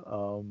do.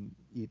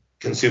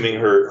 Consuming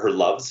her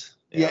loves.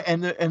 Yeah,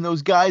 Yeah. and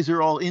those guys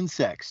are all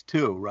insects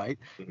too, right?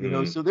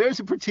 Hmm. So there's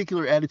a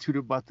particular attitude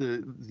about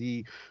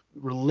the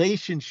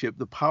relationship,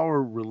 the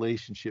power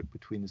relationship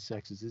between the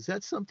sexes. Is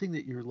that something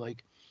that you're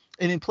like?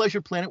 And in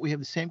Pleasure Planet, we have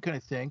the same kind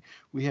of thing.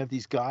 We have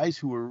these guys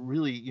who are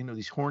really,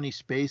 these horny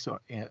space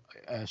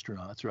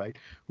astronauts, right?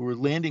 Who are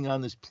landing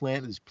on this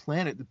planet,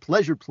 the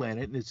Pleasure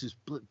Planet, and it's this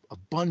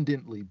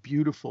abundantly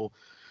beautiful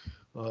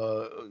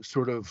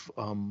sort of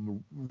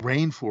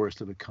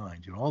rainforest of a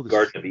kind, all this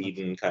Garden of stuff.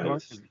 Eden kind of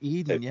Garden of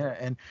Eden, type.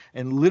 yeah,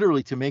 and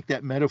literally to make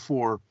that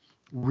metaphor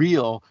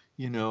real,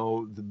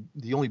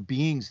 the only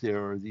beings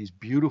there are these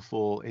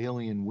beautiful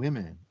alien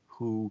women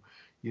who,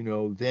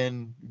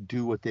 then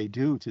do what they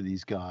do to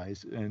these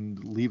guys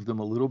and leave them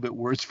a little bit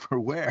worse for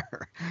wear.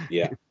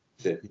 Yeah,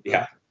 You know?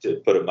 yeah, to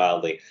put it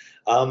mildly.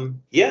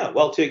 Yeah,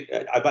 well,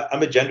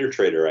 I'm a gender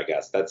trader, I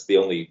guess. That's the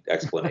only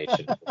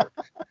explanation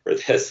for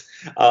this.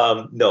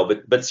 No,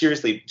 but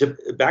seriously, to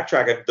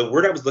backtrack, the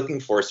word I was looking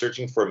for,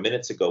 searching for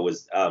minutes ago,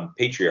 was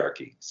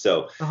patriarchy.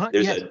 So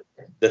there's Yes.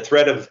 the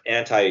thread of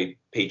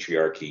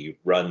anti-patriarchy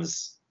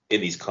runs in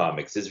these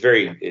comics. It's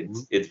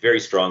very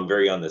strong,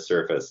 very on the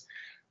surface.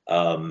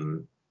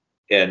 Um,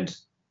 and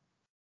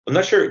I'm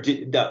not sure.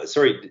 No,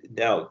 sorry.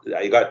 Now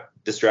I got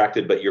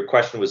distracted, but your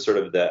question was sort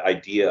of the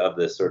idea of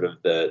the sort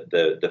of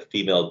the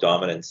female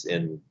dominance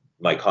in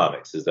my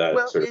comics. Is that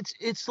Well, sort of?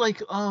 it's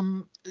like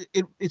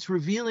it's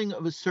revealing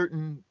of a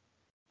certain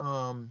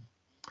um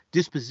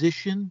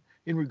disposition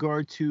in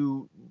regard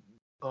to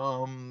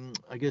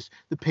I guess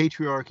the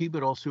patriarchy,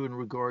 but also in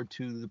regard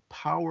to the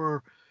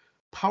power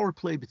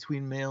play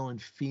between male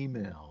and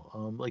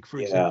female. Like for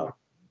Yeah. example,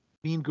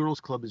 Mean Girls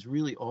Club is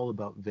really all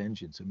about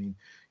vengeance. I mean,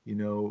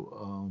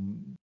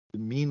 the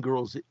Mean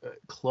Girls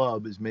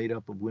Club is made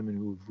up of women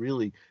who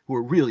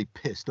are really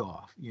pissed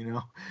off, Hmm.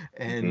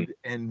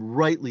 and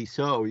rightly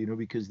so,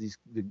 because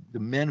the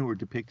men who are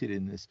depicted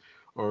in this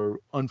are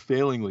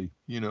unfailingly,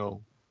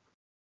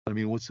 I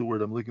mean, what's the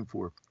word I'm looking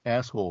for?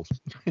 Assholes.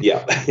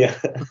 Yeah. Yeah.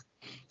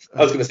 I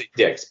I was going to mean, say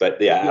dicks,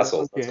 but yeah, yeah,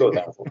 assholes. Let's okay. go with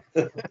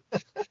assholes.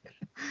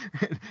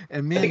 And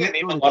I man, think I they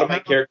named go a to lot of my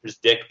town. characters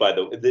Dick. By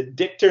the way, the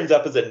Dick turns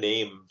up as a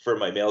name for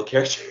my male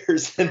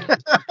characters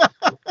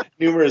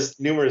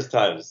numerous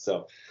times.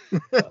 So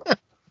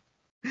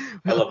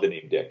I love the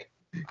name Dick.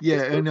 It's Yeah, I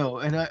perfect. know,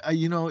 and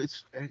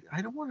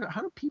I don't wonder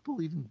how do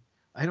people even.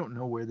 I don't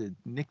know where the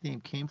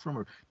nickname came from,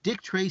 or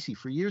Dick Tracy.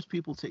 For years,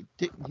 people say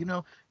Dick.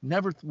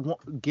 Never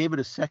gave it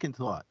a second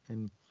thought,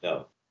 and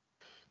No.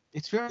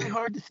 it's very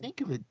hard to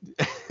think of it,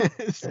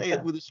 say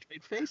it with a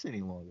straight face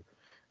any longer.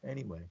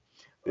 Anyway,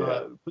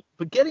 Yeah.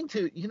 but getting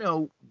to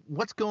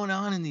what's going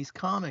on in these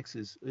comics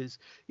is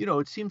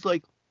it seems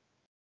like,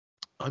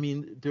 I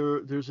mean,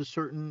 there's a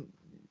certain,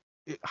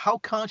 how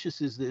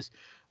conscious is this,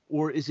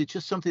 or is it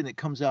just something that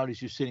comes out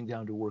as you're sitting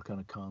down to work on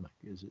a comic?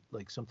 Is it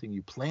like something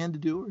you plan to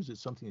do, or is it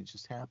something that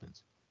just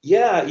happens?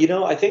 Yeah,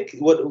 I think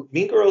what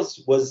Mean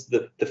Girls was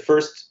the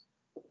first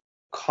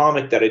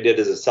comic that I did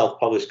as a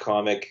self-published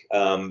comic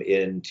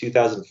in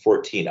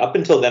 2014. Up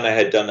until then, I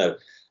had done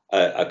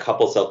a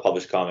couple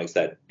self-published comics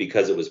that,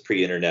 because it was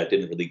pre-internet,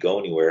 didn't really go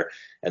anywhere.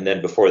 And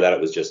then before that,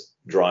 it was just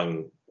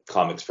drawing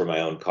comics for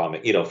my own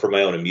comic, for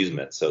my own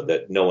amusement, so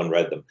that no one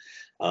read them.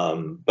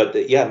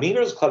 Yeah, Mean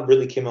Girls Club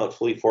really came out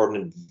fully formed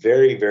and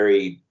very,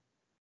 very,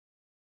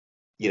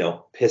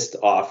 pissed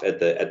off at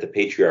the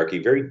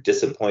patriarchy, very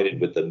disappointed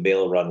with the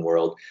male-run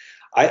world.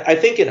 I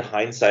think in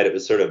hindsight, it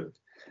was sort of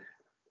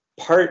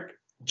part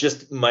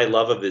just my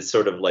love of this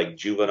sort of like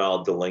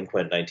juvenile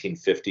delinquent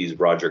 1950s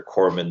Roger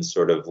Corman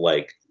sort of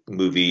like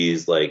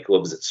movies, like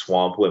what was it,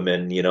 Swamp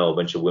Women, a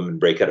bunch of women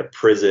break out of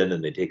prison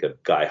and they take a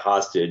guy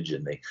hostage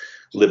and they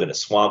live in a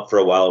swamp for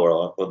a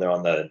while when they're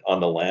on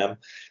the lam.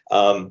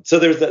 So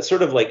there's that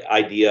sort of like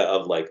idea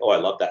of like, oh, I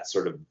love that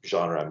sort of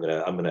genre.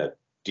 I'm gonna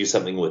do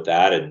something with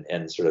that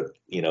and sort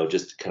of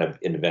just kind of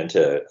invent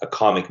a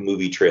comic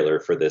movie trailer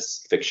for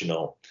this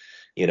fictional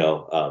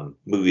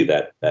movie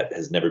that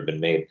has never been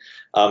made.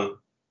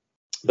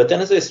 But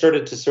then as I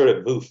started to sort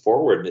of move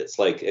forward, it's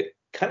like it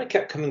kind of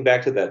kept coming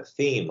back to that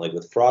theme, like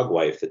with Frog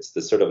Wife. It's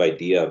the sort of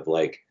idea of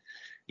like,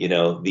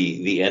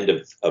 the end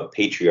of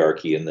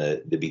patriarchy and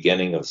the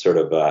beginning of sort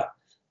of well,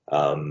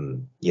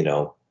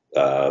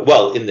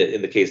 in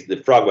the case of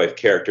the Frog Wife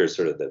character is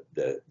sort of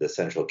the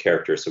central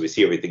character, so we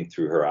see everything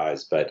through her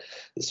eyes. But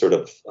the sort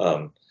of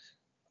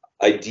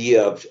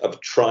idea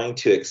of trying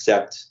to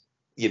accept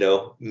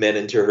men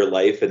into her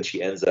life, and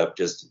she ends up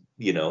just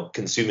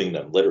consuming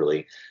them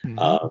literally. Hmm.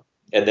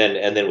 And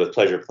then with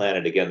Pleasure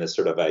Planet, again, this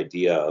sort of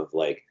idea of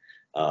like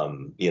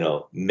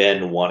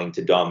men wanting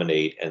to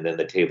dominate, and then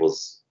the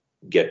tables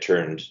get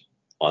turned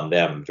on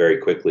them very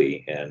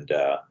quickly, and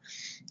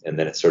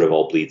then it sort of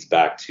all bleeds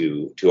back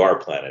to our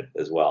planet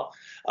as well.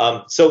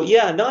 So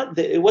yeah,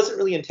 it wasn't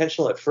really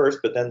intentional at first,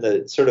 but then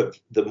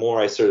the more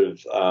I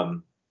sort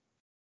of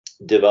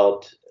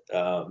developed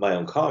my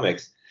own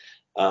comics,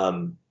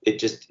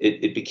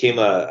 it became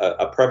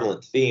a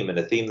prevalent theme, and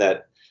a theme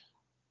that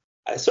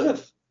I sort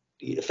of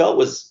felt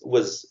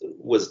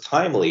was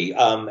timely,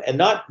 and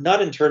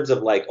not in terms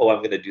of like, oh, I'm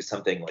going to do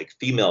something like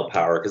female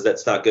power, because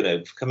that's not going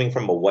to, coming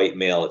from a white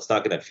male, it's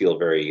not going to feel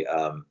very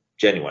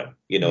genuine.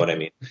 You know what I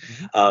mean?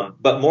 Mm-hmm.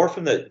 But more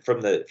from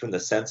the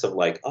sense of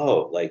like,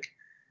 oh, like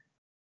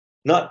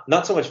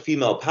not so much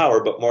female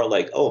power, but more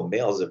like, oh,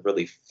 males have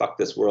really fucked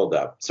this world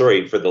up.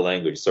 Sorry for the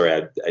language.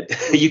 Sorry,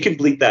 you can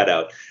bleep that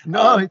out.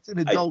 No, it's an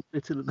adult.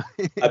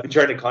 I've been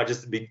trying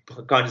to be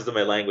conscious of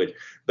my language,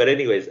 but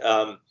anyways,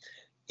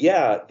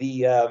 yeah,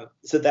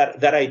 so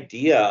that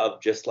idea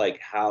of just like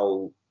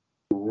how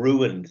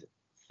ruined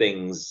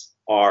things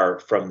are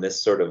from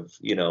this sort of,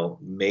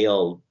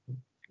 male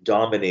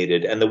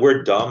dominated, and the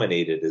word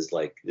dominated is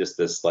like just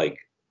this like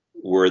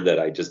word that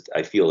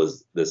I feel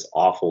is this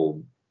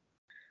awful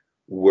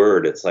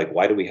word. It's like,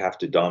 why do we have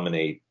to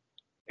dominate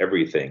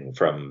everything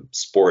from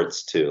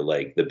sports to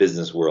like the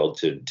business world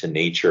to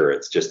nature?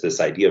 It's just this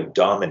idea of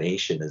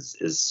domination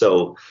is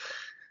so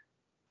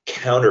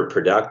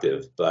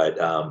counterproductive. But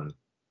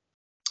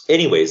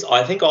anyways,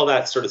 I think all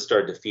that sort of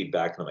started to feed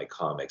back into my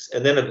comics.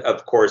 And then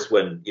of course,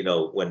 when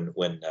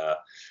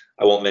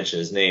I won't mention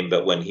his name,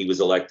 but when he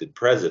was elected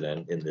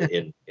president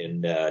in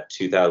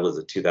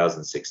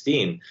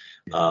 2016,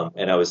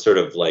 and I was sort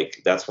of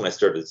like, that's when I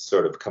started to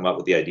sort of come up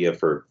with the idea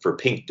for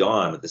Pink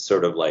Dawn, this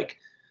sort of like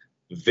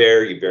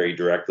very, very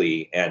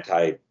directly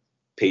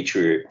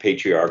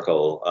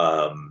patriarchal,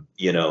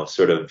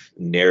 sort of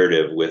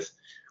narrative with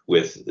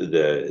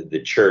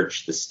the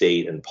church, the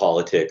state, and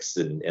politics,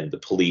 and the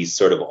police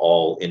sort of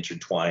all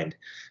intertwined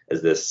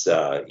as this,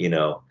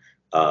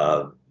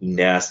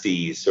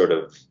 nasty sort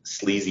of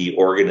sleazy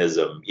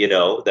organism,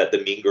 that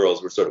the Mean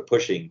Girls were sort of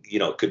pushing,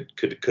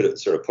 could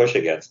sort of push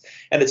against.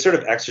 And it sort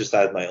of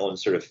exercised my own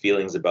sort of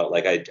feelings about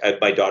like,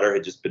 my daughter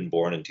had just been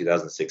born in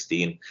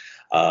 2016,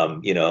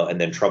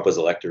 and then Trump was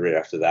elected right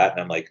after that.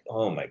 And I'm like,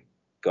 oh my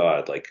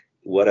God, like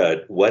what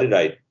did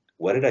I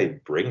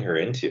bring her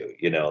into?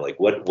 Like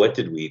what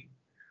did we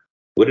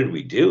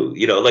do?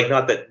 Like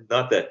not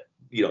that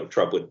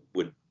Trump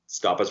would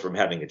stop us from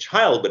having a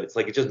child, but it's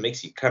like, it just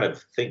makes you kind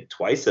of think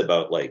twice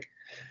about like,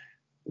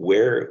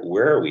 where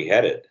are we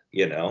headed,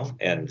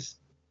 and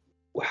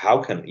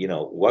how can,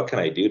 what can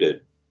I do to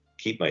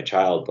keep my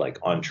child like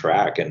on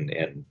track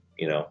and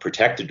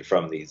protected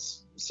from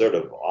these sort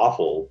of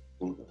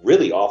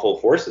really awful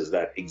forces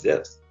that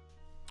exist.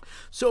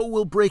 So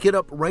we'll break it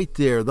up right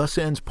there. Thus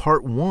ends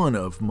part one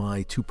of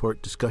my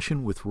two-part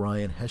discussion with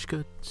Ryan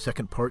Heshka.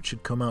 Second part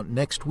should come out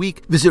next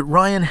week. Visit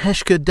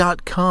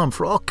ryanheshka.com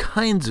for all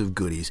kinds of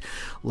goodies.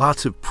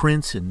 Lots of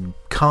prints and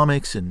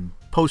comics and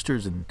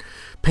posters and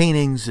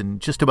paintings and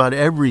just about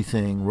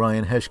everything.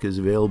 Ryan Heshka is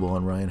available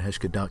on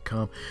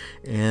ryanheshka.com.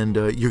 And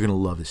you're going to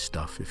love his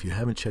stuff. If you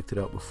haven't checked it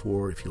out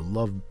before, if you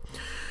love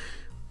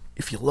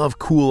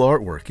cool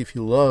artwork, if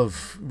you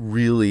love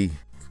really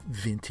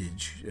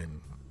vintage and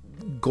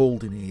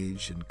golden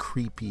age and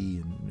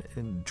creepy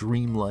and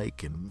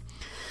dreamlike and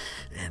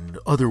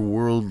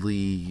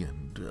otherworldly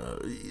and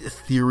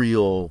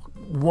ethereal,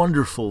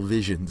 wonderful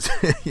visions,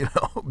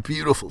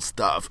 beautiful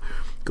stuff,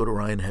 go to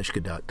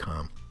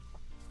ryanheshka.com.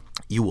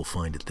 You will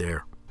find it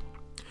there.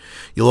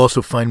 You'll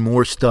also find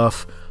more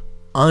stuff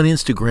on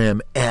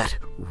Instagram at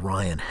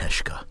Ryan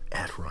Heshka.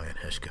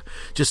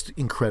 Just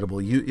incredible.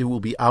 It will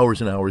be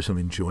hours and hours of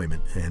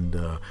enjoyment, and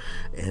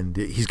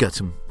he's got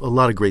a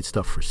lot of great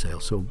stuff for sale.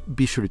 So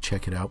be sure to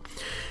check it out,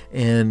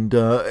 and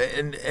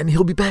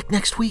he'll be back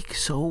next week.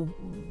 So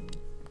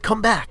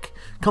come back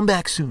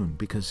soon,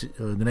 because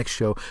the next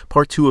show,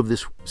 part two of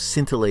this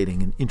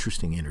scintillating and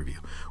interesting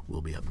interview,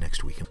 will be up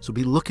next week. So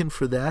be looking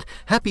for that.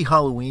 Happy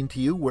Halloween to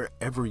you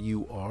wherever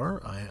you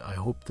are. I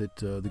hope that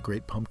the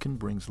Great Pumpkin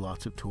brings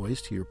lots of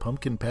toys to your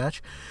pumpkin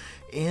patch.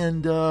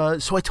 And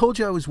so I told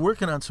you I was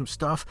working on some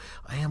stuff.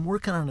 I am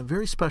working on a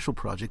very special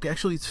project.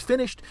 Actually, it's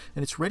finished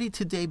and it's ready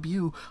to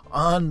debut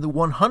on the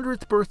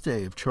 100th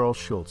birthday of Charles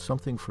Schulz.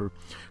 Something for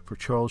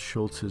Charles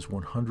Schulz's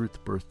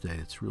 100th birthday.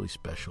 It's really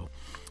special.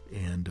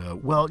 And,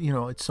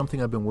 it's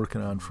something I've been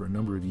working on for a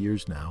number of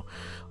years now,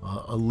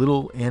 a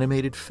little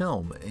animated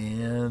film.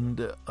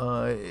 And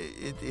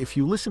if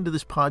you listen to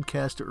this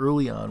podcast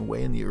early on,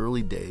 way in the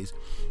early days,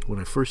 when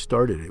I first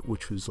started it,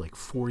 which was like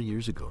 4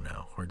 years ago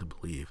now, hard to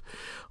believe,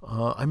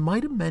 I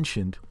might have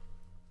mentioned,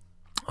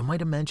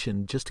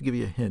 just to give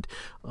you a hint,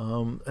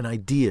 an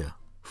idea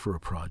for a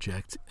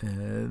project,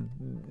 and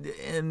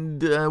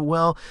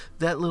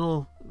that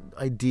little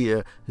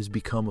idea has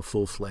become a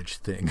full-fledged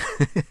thing.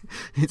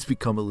 It's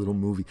become a little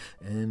movie,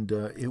 and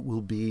it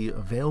will be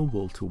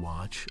available to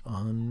watch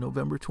on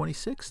November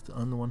 26th,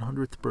 on the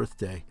 100th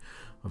birthday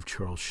of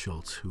Charles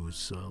Schulz,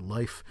 whose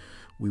life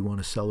we want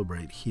to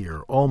celebrate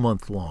here all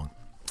month long.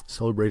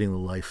 celebrating the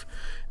life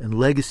and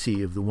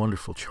legacy of the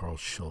wonderful Charles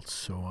Schulz.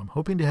 So I'm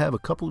hoping to have a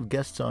couple of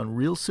guests on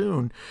real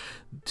soon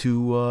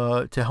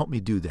to help me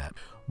do that.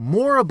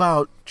 More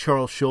about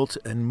Charles Schulz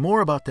and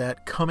more about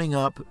that coming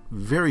up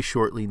very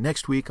shortly.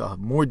 Next week, I'll have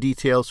more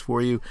details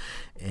for you,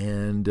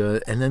 and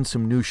then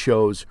some new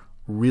shows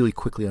really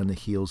quickly on the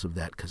heels of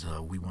that, because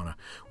we want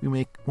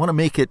to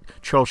make it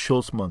Charles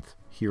Schulz month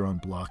here on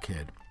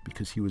Blockhead,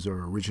 because he was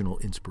our original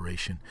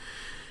inspiration.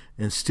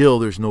 And still,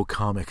 there's no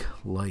comic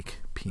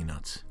like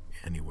Peanuts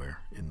anywhere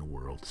in the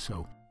world.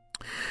 So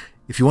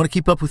if you want to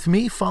keep up with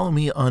me, follow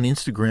me on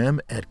Instagram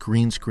at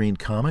Green Screen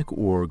Comic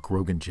or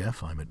Grogan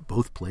Jeff. I'm at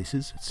both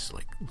places. It's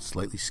like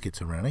slightly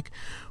schizophrenic,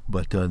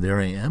 but there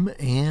I am.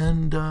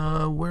 And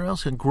where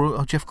else? And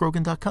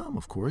JeffGrogan.com,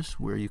 of course,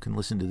 where you can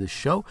listen to this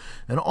show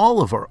and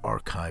all of our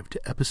archived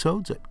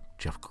episodes at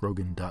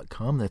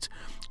JeffGrogan.com. That's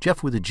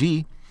Jeff with a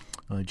G.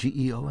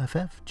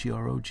 GEOFF,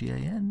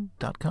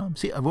 GROGAN.com.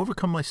 See, I've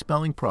overcome my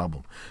spelling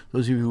problem.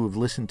 Those of you who have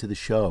listened to the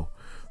show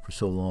for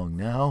so long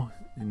now,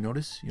 you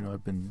notice,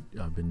 I've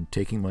been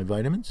taking my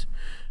vitamins,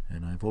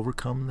 and I've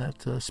overcome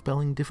that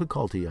spelling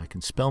difficulty. I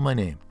can spell my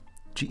name,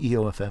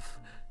 GEOFF,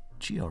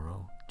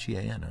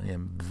 GROGAN. I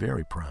am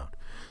very proud.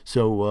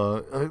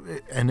 So,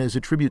 and as a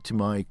tribute to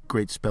my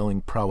great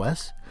spelling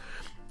prowess,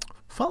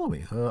 follow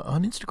me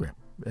on Instagram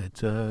at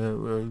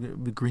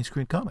the Green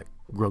Screen Comic.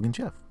 Grogan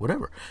Jeff,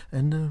 whatever,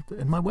 and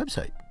my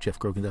website,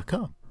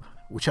 jeffgrogan.com,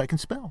 which I can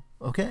spell.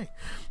 Okay,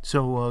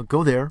 so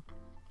go there,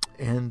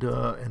 and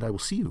I will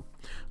see you.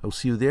 I will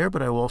see you there,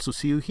 but I will also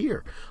see you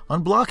here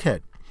on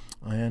Blockhead.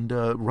 And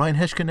Ryan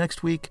Heschke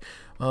next week.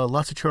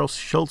 Lots of Charles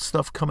Schulz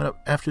stuff coming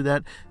up after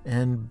that.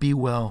 And be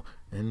well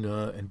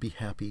and be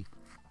happy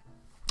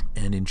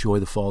and enjoy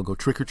the fall. Go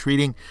trick or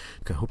treating.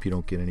 I hope you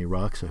don't get any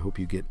rocks. I hope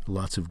you get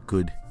lots of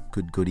good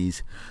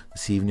goodies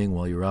this evening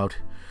while you're out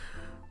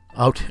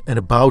and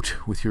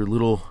about with your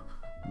little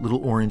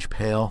orange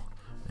pail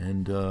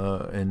and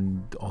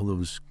all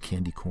those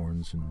candy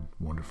corns and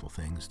wonderful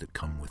things that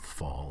come with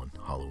fall and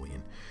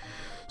Halloween.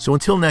 So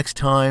until next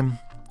time,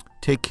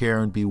 take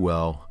care and be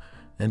well.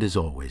 And as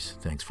always,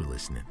 thanks for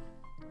listening.